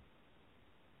guy?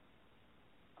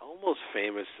 Almost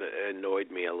Famous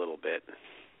annoyed me a little bit.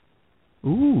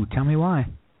 Ooh, tell me why.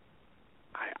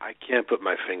 I can't put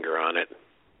my finger on it.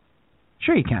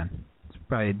 Sure you can. It's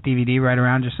probably a DVD right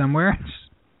around you somewhere.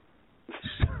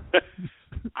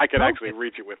 I could actually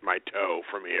reach it with my toe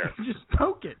from here. Just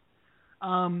poke it.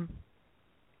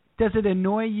 Does it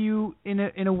annoy you in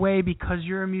a way because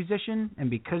you're a musician and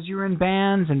because you're in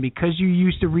bands and because you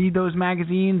used to read those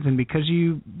magazines and because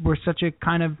you were such a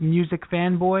kind of music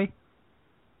fanboy?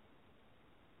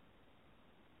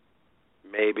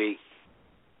 Maybe.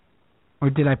 Or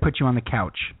did I put you on the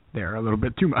couch there a little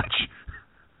bit too much?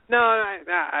 No,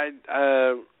 I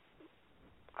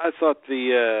thought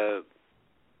the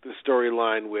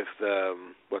storyline with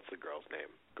what's the girl's name?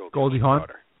 Goldie Hawn.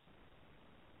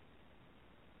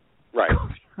 Right.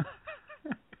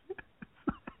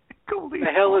 Goldie The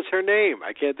hell is her name?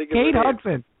 I can't think of Kate her name.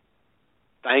 Hudson.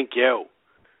 Thank you.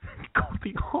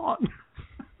 Goldie Hawn.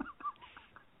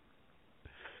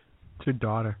 It's her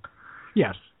daughter.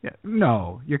 Yes. Yeah.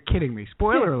 No, you're kidding me.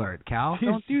 Spoiler alert, Cal.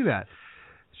 Don't do that.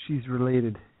 She's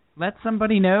related. Let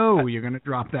somebody know you're going to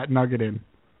drop that nugget in.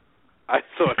 I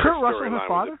thought her Kurt Russell her storyline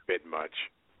father? was a bit much.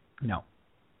 No.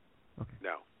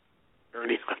 No.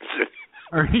 Ernie Hudson.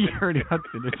 Ernie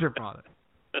Hudson is her father.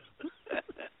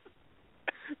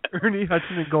 Ernie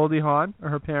Hudson and Goldie Hawn are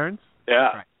her parents. Yeah.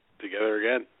 Right. Together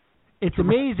again. It's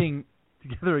amazing.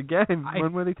 Together again.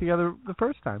 When were they together the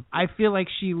first time? I feel like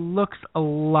she looks a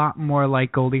lot more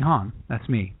like Goldie Hawn. That's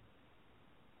me.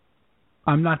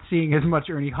 I'm not seeing as much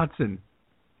Ernie Hudson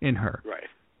in her. Right.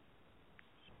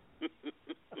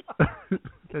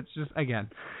 That's just, again.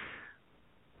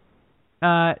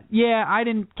 Yeah, I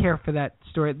didn't care for that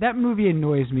story. That movie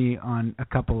annoys me on a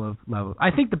couple of levels. I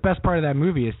think the best part of that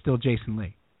movie is still Jason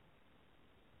Lee.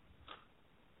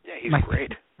 Yeah, he's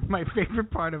great. My favorite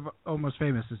part of Almost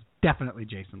Famous is definitely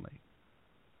Jason Lee.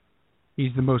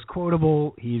 He's the most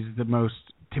quotable. He's the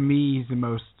most, to me, he's the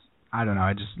most, I don't know,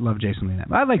 I just love Jason Lee in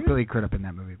that. I like Billy Crudup in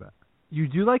that movie, but. You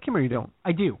do like him or you don't?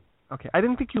 I do. Okay. I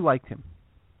didn't think you liked him.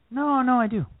 No, I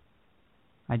do.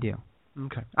 I do.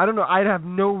 Okay. I don't know. I'd have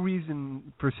no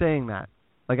reason for saying that.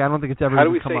 Like, I don't think it's ever How do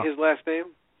we come say up. his last name?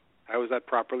 How is that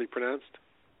properly pronounced?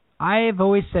 I've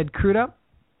always said Crudup,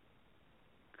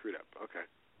 Crudup. Okay.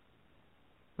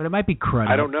 but it might be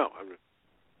Crudup. I don't know.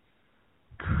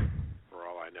 For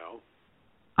all I know.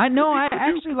 I know. I Crudup.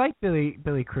 actually like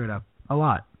Billy Crudup a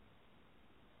lot.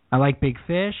 I like Big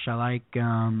Fish. I like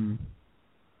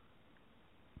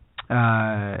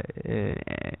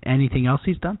anything else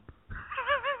he's done.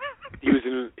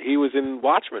 He was in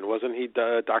Watchmen, wasn't he?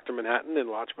 Dr. Manhattan in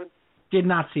Watchmen. Did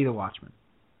not see the Watchmen.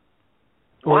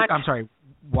 What? I'm sorry,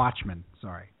 Watchmen.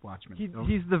 Sorry, Watchmen. He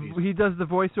does the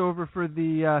voiceover for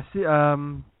the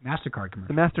MasterCard commercial.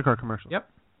 The MasterCard commercial. Yep.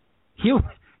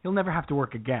 He'll never have to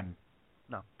work again.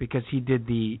 No, because he's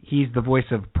the voice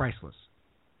of Priceless.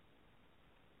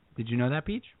 Did you know that,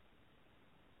 Peach?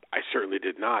 I certainly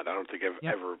did not. I don't think I've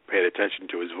ever paid attention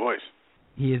to his voice.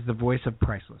 He is the voice of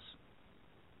Priceless.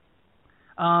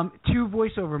 2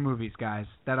 voiceover movies, guys,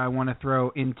 that I want to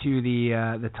throw into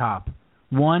the top.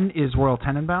 One is Royal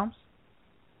Tenenbaums.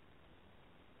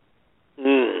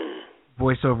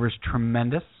 Voiceover is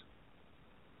tremendous.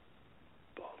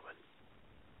 Baldwin.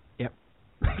 Yep.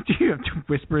 Do you have to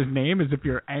whisper his name as if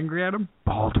you're angry at him?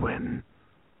 Baldwin.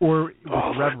 Or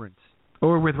with reverence.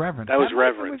 Or with reverence. That was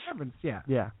reverence. With reverence, yeah.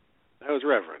 Yeah. That was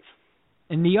reverence.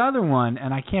 And the other one,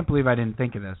 and I can't believe I didn't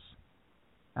think of this,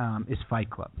 is Fight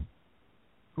Club.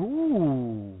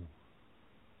 Ooh.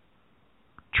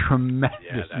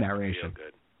 Tremendous that narration. Real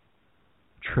good.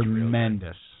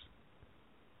 Tremendous.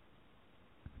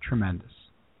 Tremendous.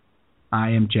 I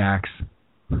am Jax.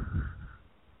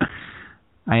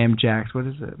 I am Jax. What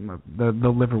is it? The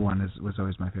liver one was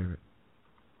always my favorite.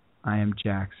 I am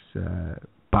Jax.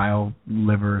 Bile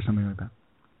liver or something like that.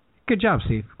 Good job,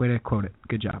 Steve. Way to quote it.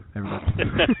 Good job, everybody.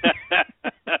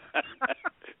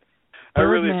 I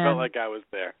really felt like I was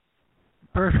there.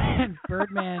 Birdman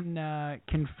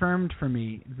confirmed for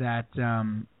me that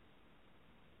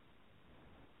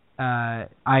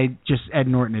Ed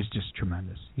Norton is just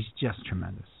tremendous. He's just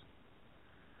tremendous.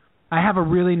 I have a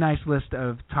really nice list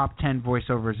of top 10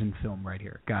 voiceovers in film right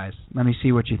here, guys. Let me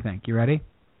see what you think. You ready?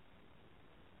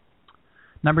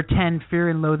 Number 10, Fear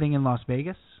and Loathing in Las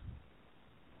Vegas.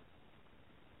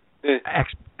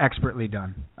 Expertly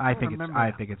done. I think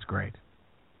it's great.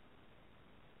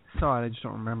 Saw it, I just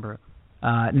don't remember it.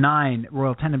 9,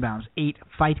 Royal Tenenbaums. 8,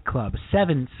 Fight Club.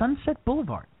 7, Sunset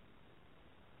Boulevard.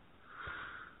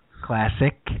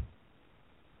 Classic.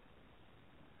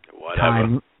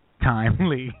 Whatever.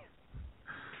 Timely.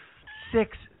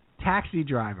 6, Taxi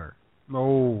Driver.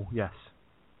 Oh, yes.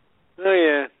 Oh,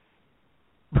 yeah.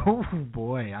 Oh,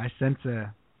 boy. I sense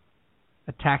a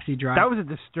Taxi Driver. That was a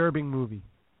disturbing movie.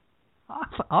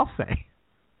 I'll say.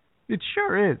 It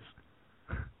sure is.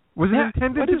 Was it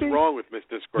intended what to is be? wrong with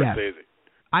Mr. Scorsese? Yes.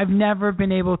 I've never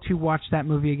been able to watch that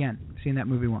movie again. I've seen that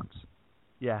movie once.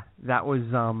 Yeah, that was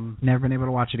never been able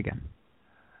to watch it again.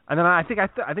 And then I think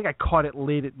I caught it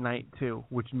late at night too,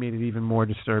 which made it even more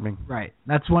disturbing. Right.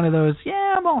 That's one of those,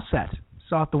 yeah, I'm all set.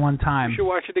 Saw it the one time. You should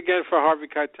watch it again for Harvey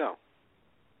Keitel.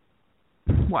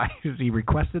 Why? Has he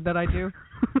requested that I do?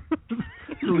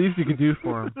 It's the least you could do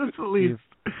for him. That's the least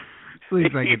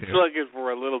I could He's do. looking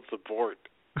for a little support.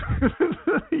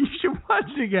 You should watch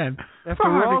it again.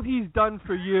 After all he's done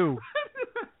for you,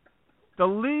 the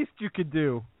least you could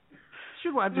do. You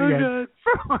should watch it again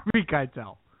for Harvey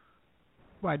Keitel.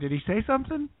 Why, did he say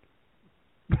something?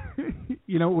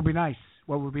 You know, it would be nice.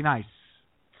 What would be nice?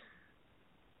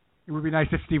 It would be nice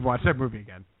if Steve watched that movie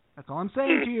again. That's all I'm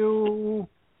saying to you.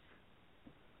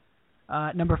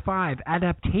 Number 5,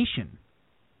 adaptation.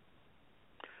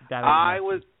 I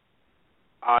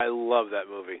love that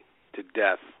movie to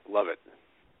death. Love it.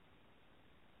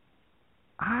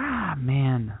 Ah,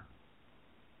 man.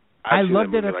 I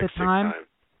loved it at the time.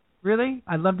 Really?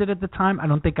 I loved it at the time. I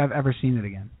don't think I've ever seen it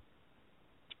again.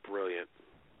 It's brilliant.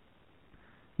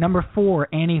 Number 4,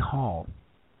 Annie Hall.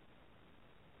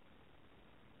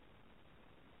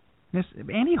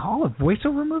 Annie Hall, a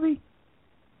voiceover movie?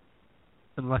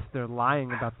 Unless they're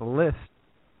lying about the list.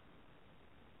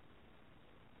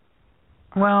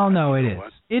 Well, no, it is.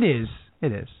 It is.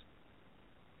 It is.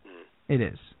 It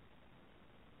is.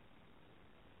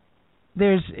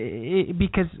 There's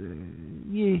because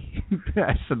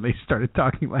I suddenly started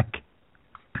talking like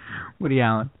Woody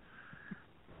Allen.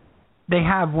 They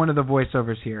have one of the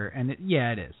voiceovers here, and it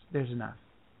is. There's enough.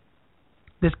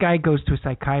 This guy goes to a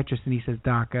psychiatrist and he says,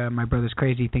 "Doc, my brother's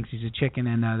crazy. He thinks he's a chicken."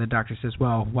 And the doctor says,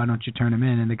 "Well, why don't you turn him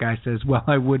in?" And the guy says, "Well,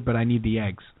 I would, but I need the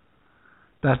eggs."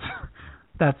 That's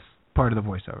part of the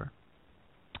voiceover.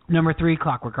 Number 3,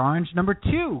 Clockwork Orange. Number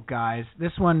 2, guys,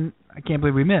 this one I can't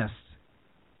believe we missed.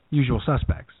 Usual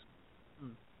Suspects.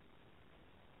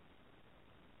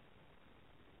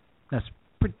 That's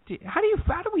pretty. How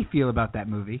do we feel about that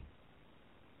movie?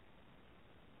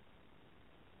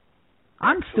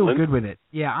 I'm still good with it.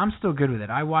 Yeah, I'm still good with it.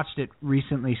 I watched it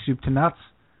recently, soup to nuts.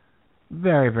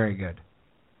 Very, very good.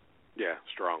 Yeah,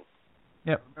 strong.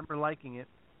 Yep. I remember liking it.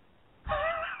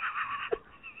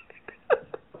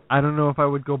 I don't know if I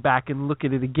would go back and look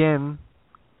at it again,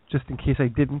 just in case I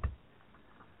didn't.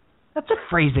 That's a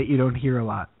phrase that you don't hear a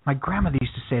lot. My grandmother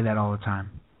used to say that all the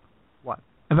time. What?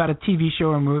 About a TV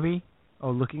show or movie? Oh,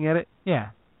 looking at it?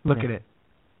 Yeah, look at it.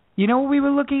 You know what we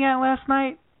were looking at last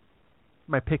night?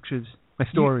 My pictures. My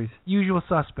stories. Usual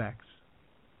Suspects.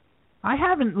 I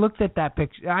haven't looked at that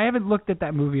picture. I haven't looked at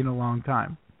that movie in a long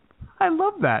time. I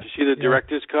love that. Did you see the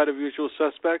director's cut of Usual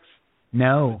Suspects?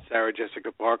 No. With Sarah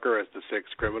Jessica Parker as the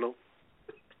sixth criminal.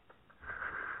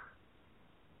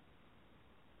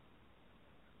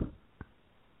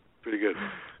 Pretty good.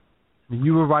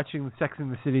 You were watching the Sex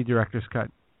and the City director's cut.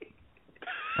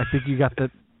 I think you got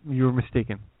that. You were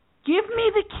mistaken. Give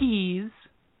me the keys.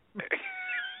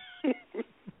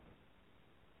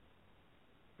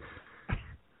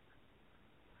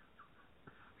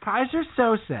 Kaiser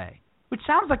Sose, which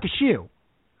sounds like a shoe.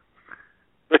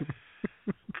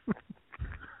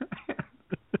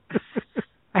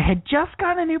 I had just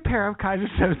got a new pair of Kaiser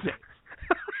Sose.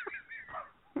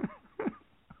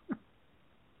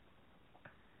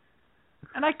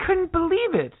 And I couldn't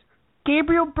believe it.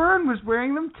 Gabriel Byrne was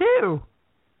wearing them too.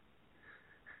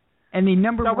 And the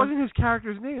number that one... wasn't his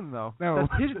character's name, though. No.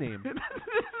 That's his name.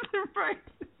 Right.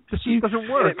 She doesn't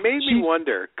work. It made me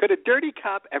wonder, could a dirty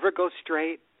cop ever go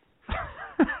straight?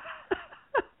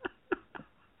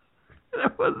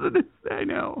 That wasn't his... I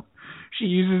know. She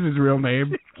uses his real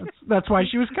name. That's why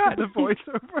she was cut. The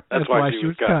voiceover. That's why she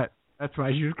was cut. That's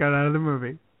why she was cut out of the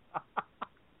movie.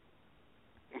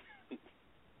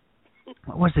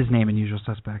 What was his name in Usual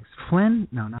Suspects? Flynn?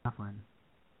 No, not Flynn.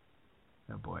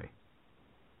 Oh, boy.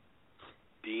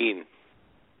 Dean.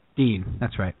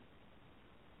 That's right.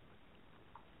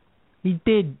 He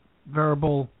did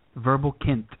verbal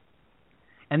kint.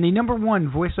 And the number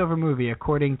one voiceover movie,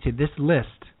 according to this list,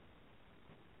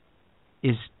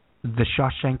 is The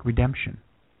Shawshank Redemption.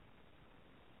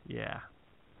 Yeah.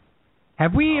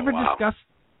 Have we ever discussed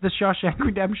The Shawshank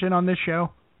Redemption on this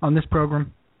show, on this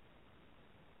program?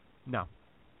 No.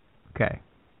 Okay.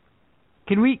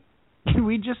 Can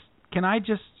I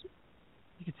just?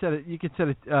 You could set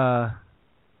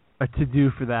a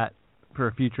to-do for that for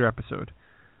a future episode.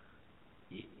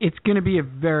 It's going to be a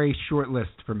very short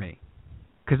list for me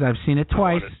because I've seen it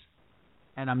twice,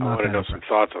 and I'm not. I want to know impressed. some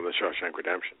thoughts on The Shawshank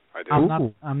Redemption. I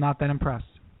do. I'm not that impressed.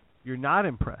 You're not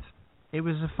impressed. It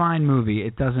was a fine movie.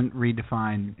 It doesn't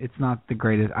redefine. It's not the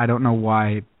greatest. I don't know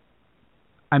why.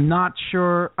 I'm not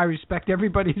sure. I respect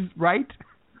everybody's right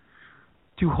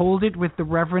to hold it with the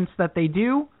reverence that they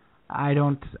do.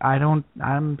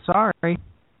 I'm sorry.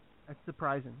 That's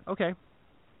surprising. Okay.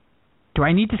 Do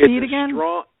I need to see it again?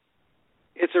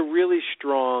 It's a really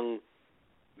strong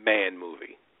man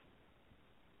movie.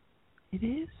 It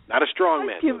is? Not a strong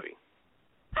man movie.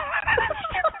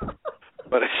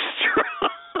 But a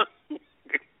strong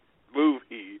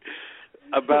movie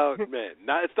about men.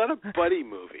 It's not a buddy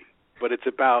movie, but it's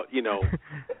about,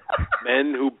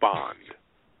 men who bond.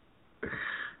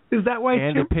 Is that why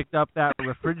Andy picked up that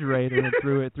refrigerator and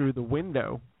threw it through the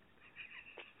window?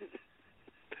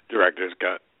 Director's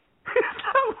cut.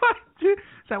 Is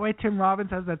that why Tim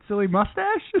Robbins has that silly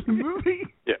mustache in the movie?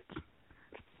 Yeah.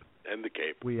 And the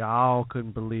cape. We all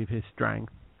couldn't believe his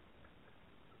strength.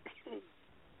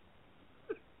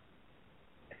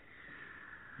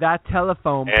 That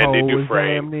telephone pole was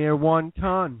damn near 1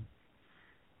 ton.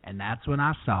 And that's when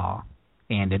I saw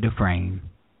Andy Dufresne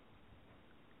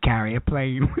carry a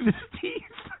plane with his teeth.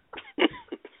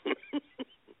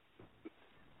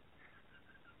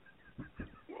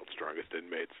 World's strongest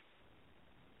inmates.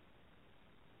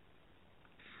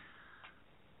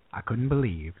 I couldn't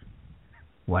believe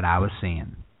what I was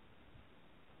seeing.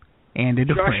 Andy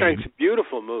Dufresne. Shawshank's a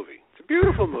beautiful movie. It's a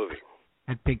beautiful movie.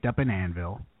 Had picked up an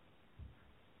anvil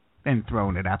and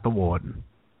thrown it at the warden.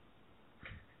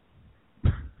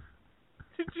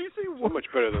 Did you see so much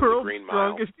better than the Green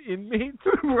Mile? Strongest inmates?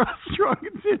 World's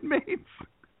strongest inmates.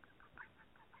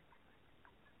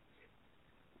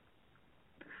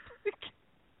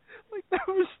 Like that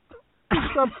was the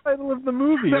subtitle of the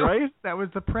movie, right? That was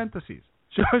the parentheses.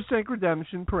 Shawshank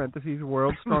Redemption, parentheses,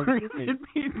 World's Strongest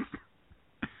Inmates.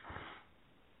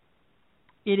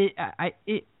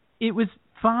 It was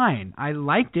fine. I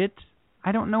liked it.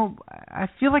 I don't know. I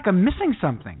feel like I'm missing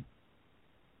something.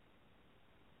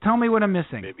 Tell me what I'm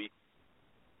missing. Maybe.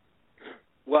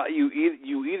 Well, you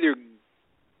either,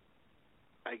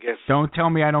 I guess. Don't tell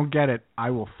me I don't get it. I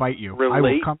will fight you. Relate. I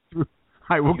will come through.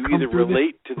 You either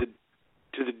relate to the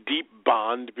deep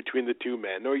bond between the two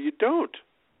men, or you don't.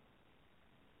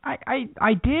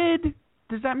 I did.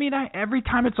 Does that mean every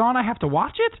time it's on I have to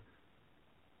watch it?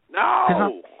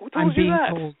 No. Who told you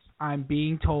that? I'm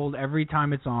being told every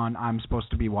time it's on I'm supposed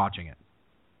to be watching it.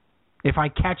 If I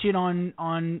catch it on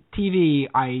TV,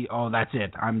 that's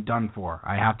it. I'm done for.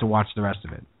 I have to watch the rest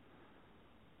of it.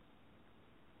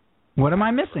 What am I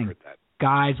missing?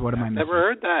 Guys, what am I missing? I've never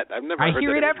heard that. I've never heard that. I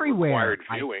hear it everywhere.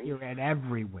 I hear it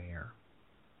everywhere.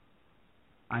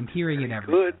 I'm hearing it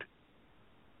everywhere. Good.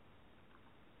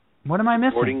 What am I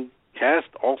missing? Supporting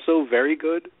cast also very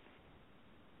good.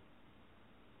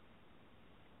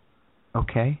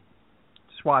 Okay.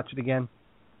 Just watch it again.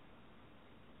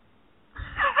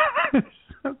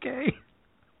 Okay.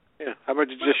 Yeah. How about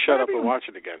you just shut up and watch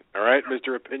it again? All right,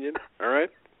 Mr. Opinion? All right?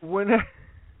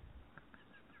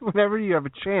 Whenever you have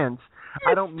a chance.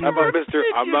 I don't mean... How about Mr.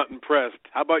 I'm not impressed?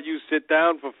 How about you sit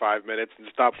down for 5 minutes and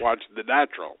stop watching The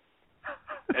Natural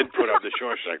and put up The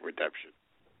Shawshank Redemption?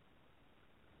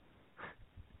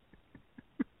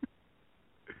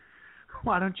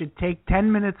 Why don't you take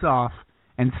 10 minutes off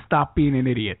and stop being an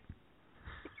idiot?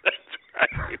 That's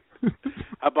right.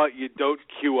 How about you don't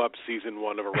queue up season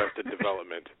 1 of Arrested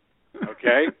Development?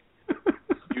 Okay?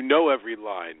 You know every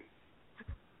line.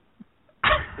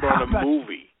 Put on a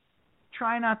movie.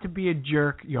 Try not to be a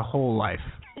jerk your whole life.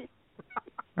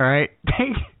 All right?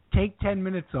 Take 10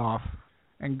 minutes off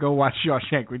and go watch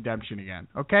Shawshank Redemption again.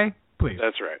 Okay? Please.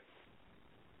 That's right.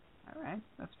 All right.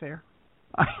 That's fair.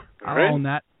 I'll own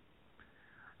that.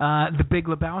 The Big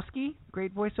Lebowski,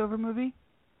 great voiceover movie.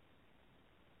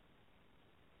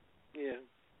 Yeah.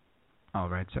 All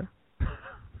right, sir.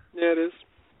 Yeah, it is.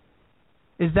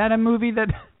 Is that a movie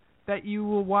that you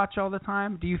will watch all the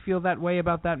time? Do you feel that way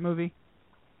about that movie?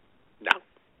 No.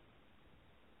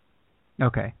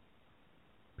 Okay.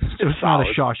 So it's not a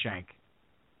Shawshank.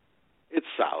 It's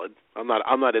solid. I'm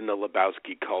not in the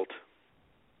Lebowski cult.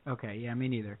 Okay, yeah, me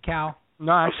neither. Cal?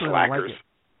 No, actually, I like it.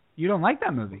 You don't like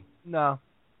that movie? No.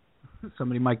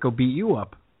 Somebody might go beat you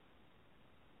up.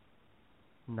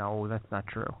 No, that's not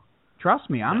true. Trust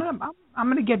me, I'm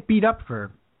gonna get beat up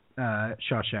for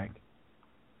Shawshank.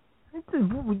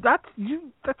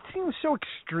 That seems so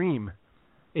extreme.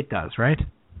 It does, right?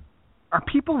 Are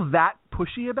people that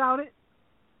pushy about it?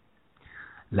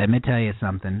 Let me tell you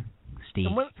something, Steve.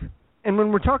 And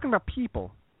when we're talking about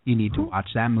people, you need to watch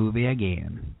that movie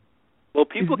again. Well,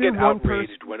 people get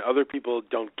outraged when other people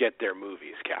don't get their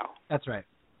movies, Cal. That's right.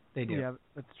 They do. Yeah,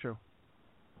 that's true.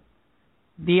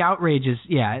 The outrage is,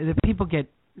 the people get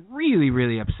really,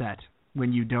 really upset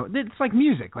when you don't. It's like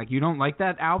music. Like, you don't like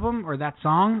that album or that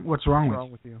song, what's wrong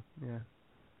with you? Yeah.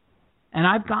 And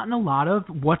I've gotten a lot of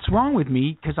what's wrong with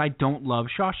me because I don't love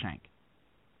Shawshank.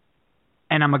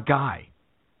 And I'm a guy.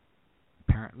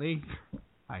 Apparently,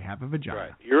 I have a vagina.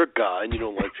 Right. You're a guy and you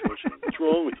don't like Shawshank. What's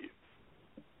wrong with you?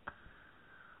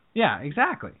 Yeah,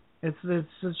 exactly. It's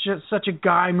just such a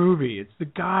guy movie. It's the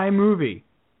guy movie.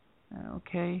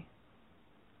 Okay.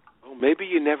 Well, maybe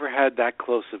you never had that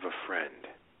close of a friend.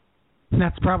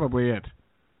 That's probably it.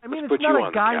 I mean, it's not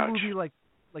a guy movie like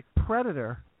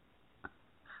Predator.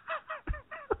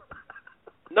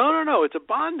 No. It's a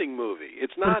bonding movie.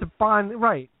 It's not. It's a bond,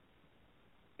 right?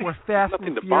 Or Fast and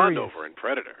nothing to Furious. bond over in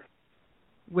Predator.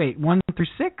 Wait, 1 through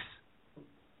 6?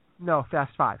 No,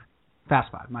 Fast 5.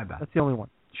 Fast 5. My bad. That's the only one.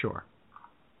 Sure.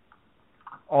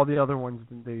 All the other ones,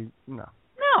 no.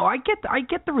 No, I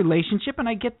get the relationship, and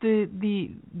I get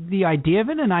the idea of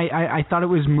it, and I thought it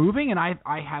was moving, and I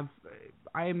have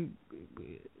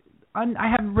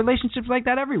relationships like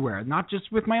that everywhere, not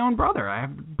just with my own brother. I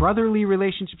have brotherly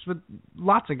relationships with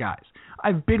lots of guys.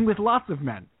 I've been with lots of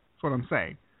men. That's what I'm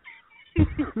saying.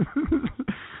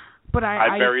 But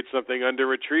I buried something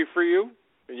under a tree for you,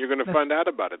 and you're going to find out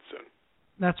about it soon.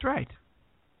 That's right.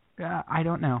 I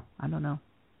don't know.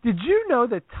 Did you know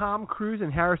that Tom Cruise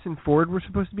and Harrison Ford were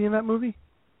supposed to be in that movie?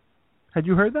 Had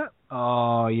you heard that?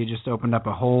 Oh, you just opened up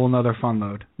a whole nother fun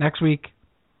load. Next week.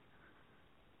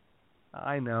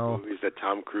 I know. Movies that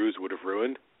Tom Cruise would have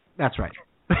ruined? That's right.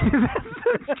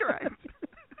 That's correct.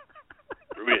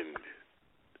 Ruined.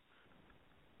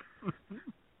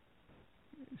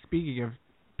 Speaking of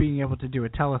being able to do a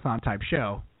telethon type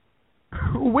show.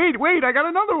 Wait, I got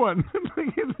another one.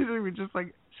 It was just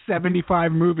like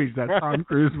 75 movies that Tom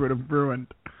Cruise would have ruined.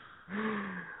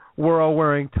 We're all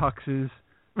wearing tuxes.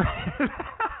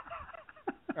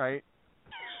 Right?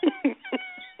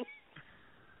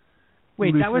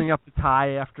 Wait, that was loosening up the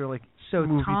tie after movie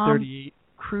Tom 38.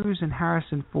 Cruise and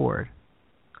Harrison Ford.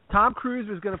 Tom Cruise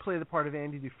was going to play the part of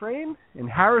Andy Dufresne, and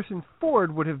Harrison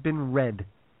Ford would have been Red.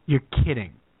 You're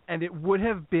kidding. And it would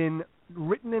have been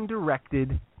written and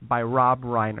directed by Rob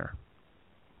Reiner.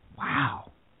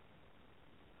 Wow.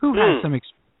 Who has some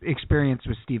experience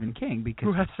with Stephen King? Because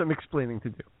who has some explaining to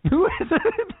do? Who is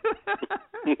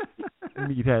it?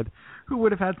 Meathead. Who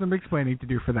would have had some explaining to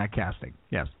do for that casting?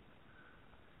 Yes.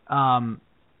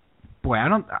 Boy,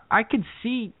 I could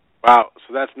see. Wow,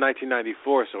 so that's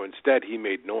 1994. So instead, he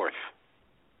made North.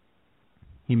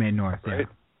 He made North. Right? Yeah.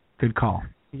 Good call.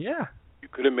 Yeah. You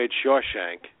could have made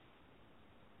Shawshank,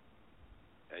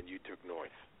 and you took North.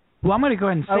 Well, I'm going to go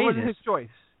ahead and say that wasn't this. his choice.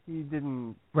 He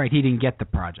didn't. Right, he didn't get the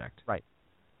project. Right.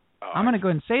 Oh, I'm going to go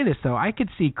ahead and say this though. I could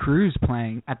see Cruise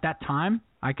playing at that time.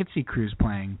 I could see Cruise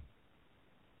playing.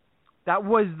 That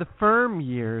was the Firm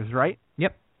years, right?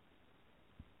 Yep.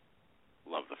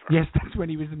 Love the Firm. Yes, that's when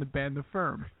he was in the band The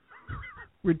Firm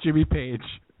with Jimmy Page.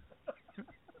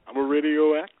 I'm a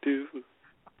radioactive.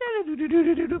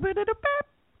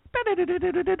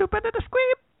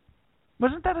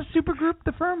 Wasn't that a super group,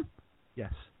 The Firm?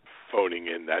 Yes. Phoning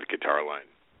in that guitar line.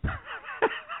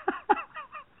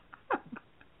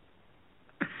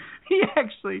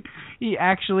 He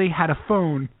actually had a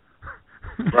phone.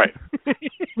 Right.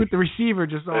 With the receiver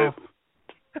just off,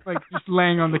 just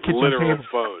laying on the kitchen literal table.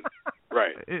 Phone.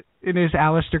 Right. In his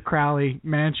Aleister Crowley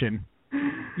mansion.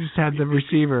 He just had the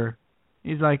receiver.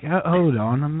 He's like, hold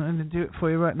on, I'm going to do it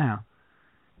for you right now.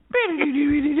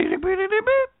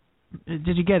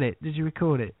 Did you get it? Did you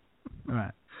record it? All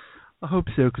right. I hope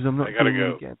so, because I'm not I gotta doing go.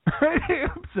 it again. I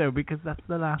hope so, because that's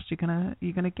the last you're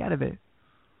gonna get of it.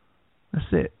 That's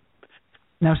it.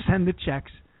 Now send the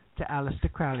checks to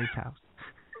Aleister Crowley's house.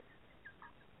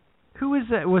 Who is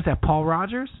that? Was that Paul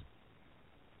Rogers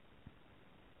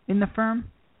in The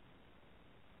Firm?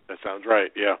 That sounds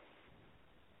right, yeah.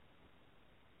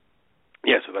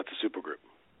 Yeah, so that's a supergroup.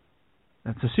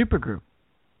 That's a supergroup.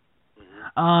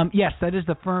 Mm-hmm. Yes, that is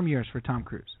The Firm years for Tom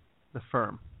Cruise. The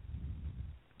Firm.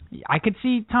 I could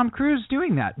see Tom Cruise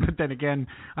doing that, but then again,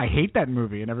 I hate that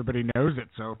movie, and everybody knows it,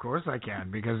 so of course I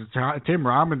can, because Tim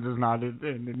Robbins is not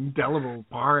an indelible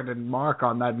part and mark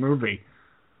on that movie.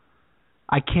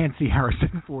 I can't see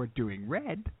Harrison Ford doing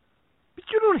Red. But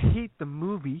you don't hate the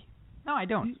movie. No, I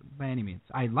don't, by any means.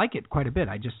 I like it quite a bit.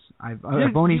 I've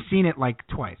only seen it like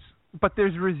twice. But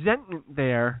there's resentment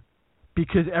there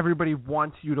because everybody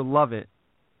wants you to love it,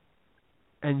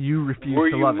 and you refuse Were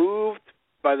to you love it. moved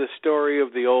by the story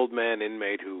of the old man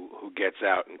inmate who gets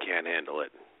out and can't handle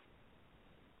it?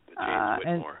 James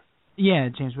Whitmore. Yeah,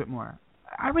 James Whitmore.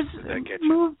 I was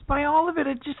moved by all of it.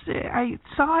 I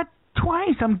saw it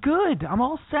twice. I'm good. I'm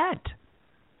all set.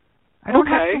 I don't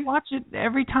have to watch it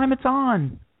every time it's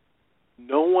on.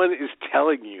 No one is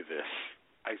telling you this.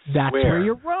 I swear. That's where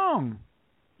you're wrong.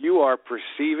 You are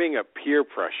perceiving a peer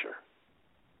pressure.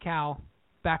 Cal,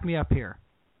 back me up here.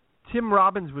 Tim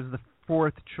Robbins was the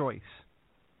fourth choice.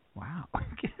 Wow.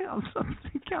 Cal's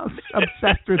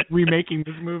obsessed with remaking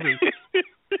this movie.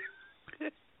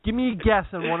 Give me a guess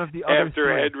on one of the other After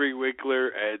three. Henry Winkler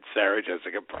and Sarah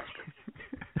Jessica Parker.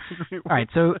 All right,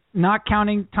 so not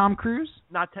counting Tom Cruise?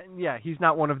 He's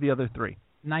not one of the other three.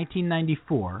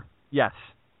 1994. Yes.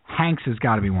 Hanks has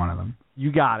got to be one of them.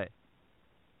 You got it.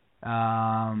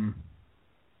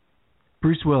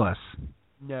 Bruce Willis.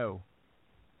 No.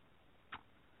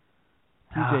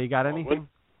 TJ, you got anything? Baldwin?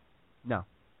 No.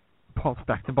 Paul's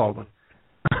back to Baldwin.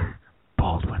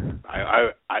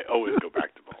 I always go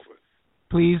back to Baldwin.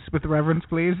 Please, with reverence,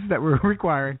 please, that we're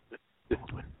requiring.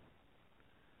 Baldwin.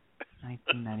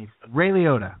 1990. Ray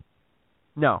Liotta.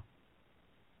 No.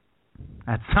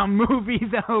 That's some movie,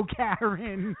 though,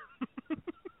 Karen.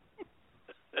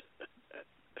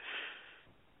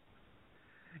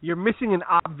 You're missing an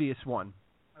obvious one.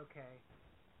 Okay.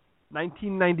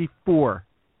 1994.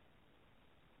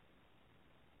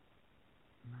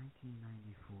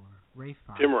 1994. Ray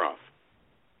Fiennes. Tim Roth.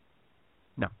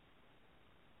 No.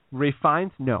 Ray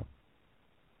Fiennes? No.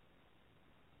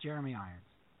 Jeremy Irons.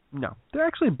 No. They're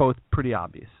actually both pretty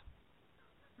obvious.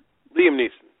 Liam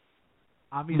Neeson.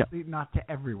 Obviously not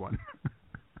to everyone.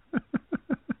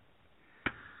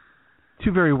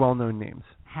 Two very well-known names.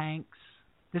 Hanks.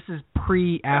 This is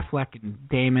pre-Affleck and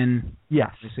Damon. Yes.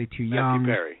 Obviously too young.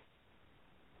 Matthew Perry.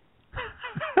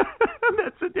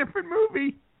 That's a different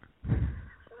movie.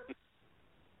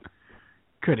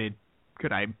 Could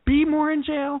I be more in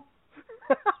jail?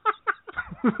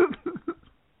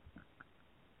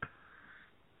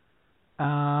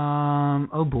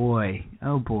 Oh boy.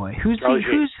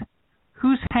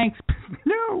 Who's Hanks?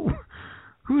 No.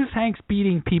 Who's Hanks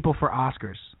beating people for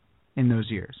Oscars in those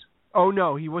years? Oh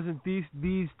no, he wasn't.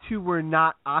 These two were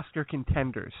not Oscar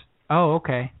contenders. Oh,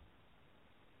 okay.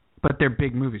 But they're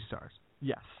big movie stars.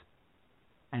 Yes.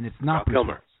 And it's not Val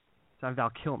Kilmer. It's not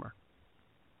Val Kilmer.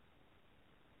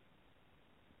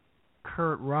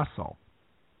 Kurt Russell.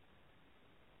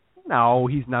 No,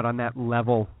 he's not on that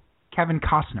level. Kevin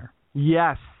Costner.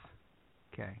 Yes.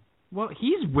 Okay. Well,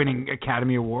 he's winning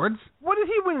Academy Awards. What did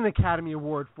he win an Academy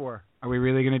Award for? Are we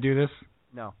really going to do this?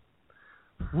 No.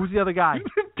 Who's the other guy?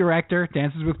 Director,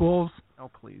 Dances with Wolves. Oh,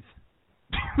 please.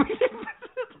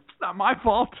 It's not my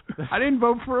fault. I didn't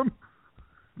vote for him.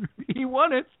 He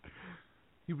won it.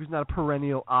 He was not a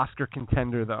perennial Oscar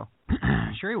contender, though.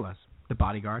 Sure he was. The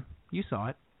Bodyguard. You saw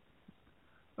it.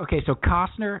 Okay, so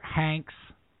Costner, Hanks,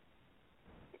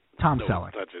 Tom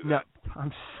Selleck. No,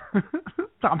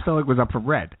 Tom Selleck was up for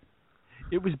Red.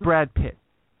 It was Brad Pitt.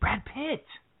 Brad Pitt.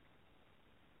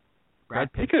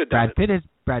 He could have done it.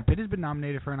 Brad Pitt has been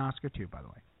nominated for an Oscar too, by the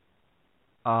way.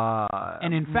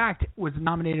 And in fact, was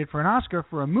nominated for an Oscar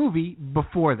for a movie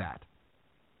before that.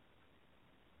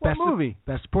 What movie?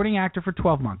 Best Supporting Actor for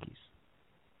 12 Monkeys.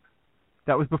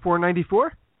 That was before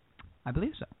 94? I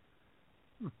believe so.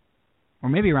 Or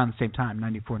maybe around the same time,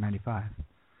 94, 95.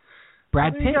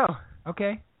 Brad Pitt.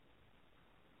 Okay.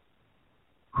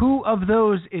 Who of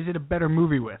those is it a better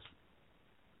movie with?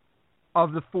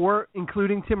 Of the four,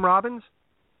 including Tim Robbins?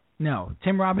 No,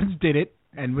 Tim Robbins did it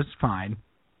and was fine.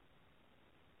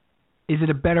 Is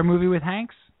it a better movie with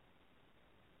Hanks?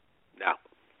 No.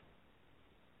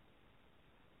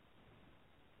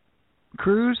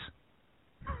 Cruise?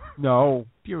 No.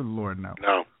 Dear Lord, no.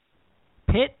 No.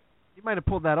 Pitt? He might have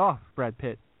pulled that off, Brad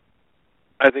Pitt.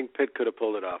 I think Pitt could have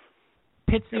pulled it off.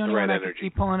 Pitt's the Got only the right one I could energy. see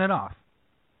pulling it off.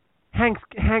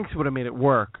 Hanks would have made it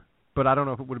work, but I don't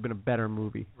know if it would have been a better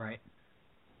movie. Right.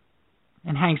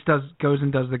 And Hanks goes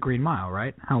and does the Green Mile,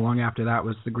 right? How long after that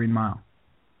was the Green Mile?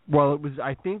 Well, it was,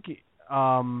 I think, this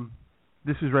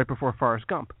was right before Forrest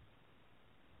Gump.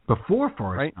 Before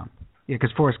Forrest Gump? Yeah,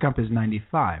 because Forrest Gump is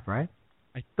 95, right?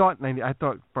 I thought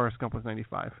Forrest Gump was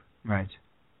 95. Right.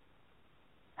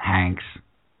 Hanks.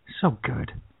 So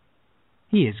good.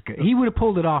 He is good. He would have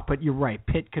pulled it off, but you're right.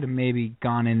 Pitt could have maybe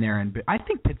gone in there and I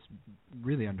think Pitt's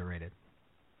really underrated.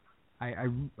 I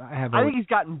think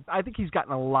he's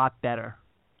gotten a lot better.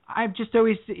 I've just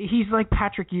always he's like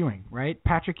Patrick Ewing, right?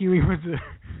 Patrick Ewing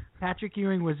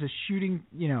was a shooting,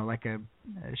 like a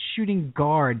shooting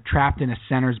guard trapped in a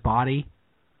center's body.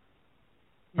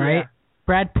 Right? Yeah.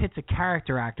 Brad Pitt's a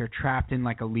character actor trapped in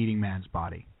like a leading man's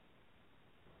body.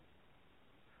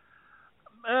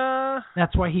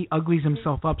 That's why he uglies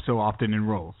himself up so often in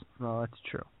roles. Well, that's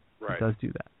true. Right. He does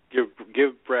do that.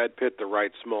 Give Brad Pitt the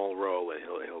right small role, and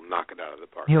he'll knock it out of the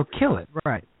park. He'll kill it,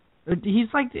 right? He's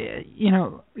like,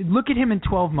 look at him in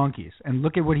 12 Monkeys, and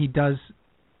look at what he does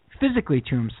physically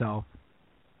to himself,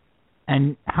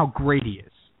 and how great he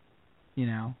is,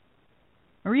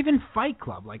 Or even Fight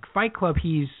Club. Like Fight Club,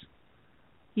 he's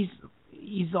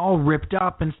all ripped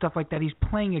up and stuff like that. He's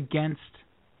playing against.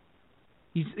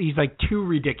 He's like too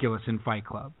ridiculous in Fight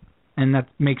Club, and that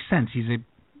makes sense. He's an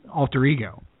alter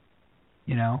ego,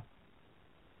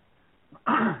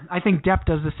 I think Depp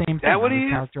does the same thing. That what he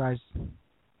is? I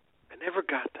never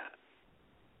got that.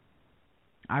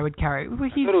 I would carry. Well, I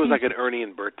thought it was like an Ernie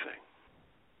and Bert thing.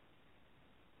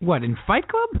 What, in Fight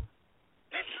Club?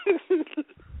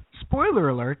 Spoiler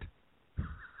alert.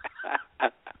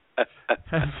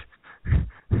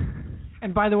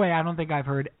 And by the way, I don't think I've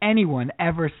heard anyone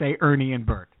ever say Ernie and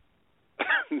Bert.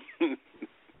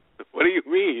 What do you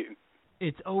mean?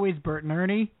 It's always Bert and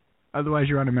Ernie. Otherwise,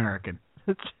 you're un-American.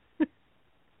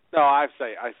 No, I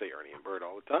say Ernie and Bert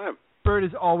all the time. Bert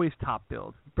is always top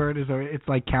billed. Bert is always, it's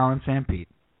like Cal and Sanpete.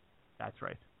 That's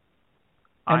right.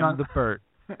 And I'm the Bert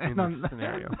and in on, this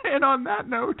scenario. And on that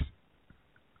note.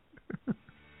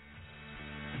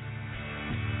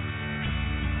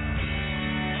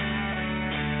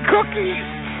 Cookies!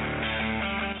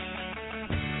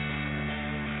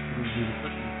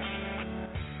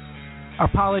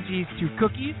 Apologies to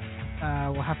Cookies.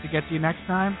 We'll have to get to you next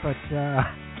time, but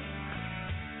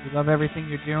we love everything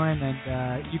you're doing,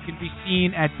 and you can be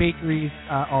seen at bakeries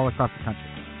all across the country.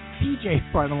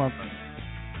 PJ Farnalumber.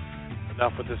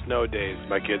 Enough with the snow days.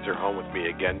 My kids are home with me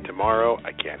again tomorrow.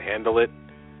 I can't handle it.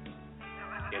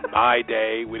 In my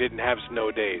day, we didn't have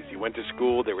snow days. You went to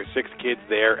school, there were 6 kids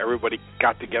there, everybody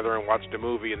got together and watched a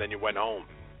movie, and then you went home.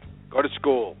 Go to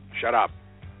school. Shut up.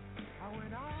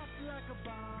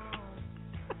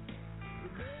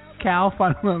 Cal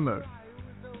Farnalumber.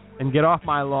 And get off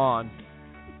my lawn.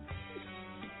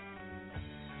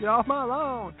 Get off my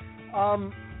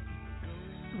lawn.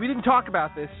 We didn't talk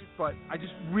about this, but I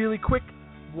just really quick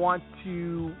want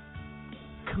to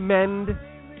commend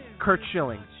Kurt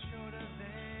Schilling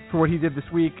for what he did this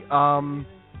week.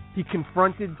 He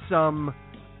confronted some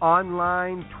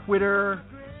online Twitter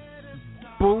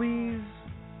bullies,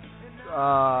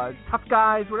 tough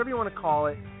guys, whatever you want to call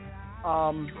it.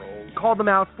 Called them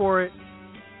out for it,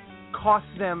 cost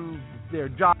them their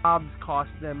jobs, cost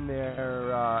them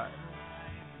their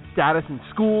status in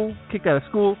school, kicked out of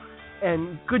school,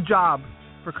 and good job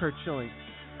for Kurt Schilling.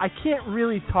 I can't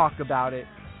really talk about it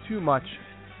too much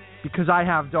because I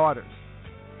have daughters,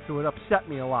 so it upset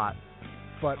me a lot.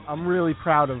 But I'm really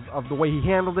proud of the way he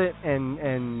handled it,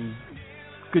 and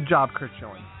good job, Kurt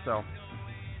Schilling. So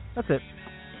that's it.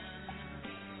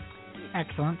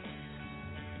 Excellent.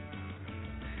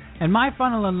 And my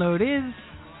final unload is,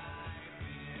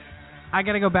 I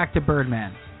got to go back to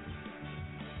Birdman.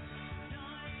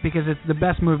 Because it's the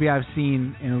best movie I've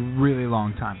seen in a really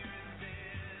long time.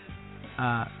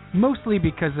 Mostly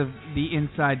because of the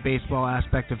inside baseball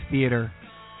aspect of theater.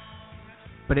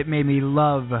 But it made me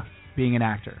love being an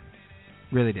actor.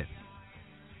 Really did.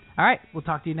 All right, we'll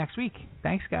talk to you next week.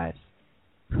 Thanks, guys.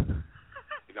 You're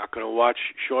not going to watch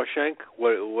Shawshank?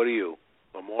 What are you,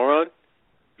 a moron?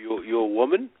 You a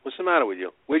woman? What's the matter with you?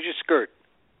 Where's your skirt?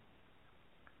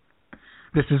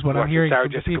 This is what I'm hearing Sarah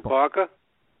from the Jessica people. Parker?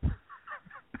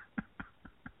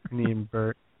 Ernie and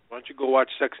Bert. Why don't you go watch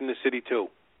Sex and the City too?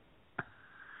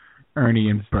 Ernie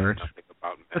and Bert.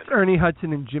 That's Ernie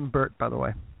Hudson and Jim Burt, by the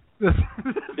way.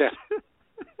 Yeah.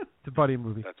 It's a buddy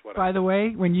movie. That's what. By the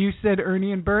way, when you said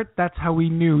Ernie and Bert, that's how we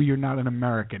knew you're not an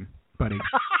American, buddy.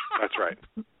 That's right.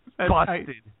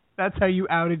 That's how you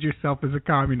outed yourself as a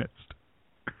communist.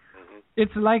 Mm-hmm.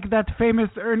 It's like that famous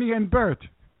Ernie and Bert.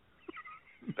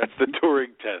 That's the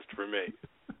Turing test for me.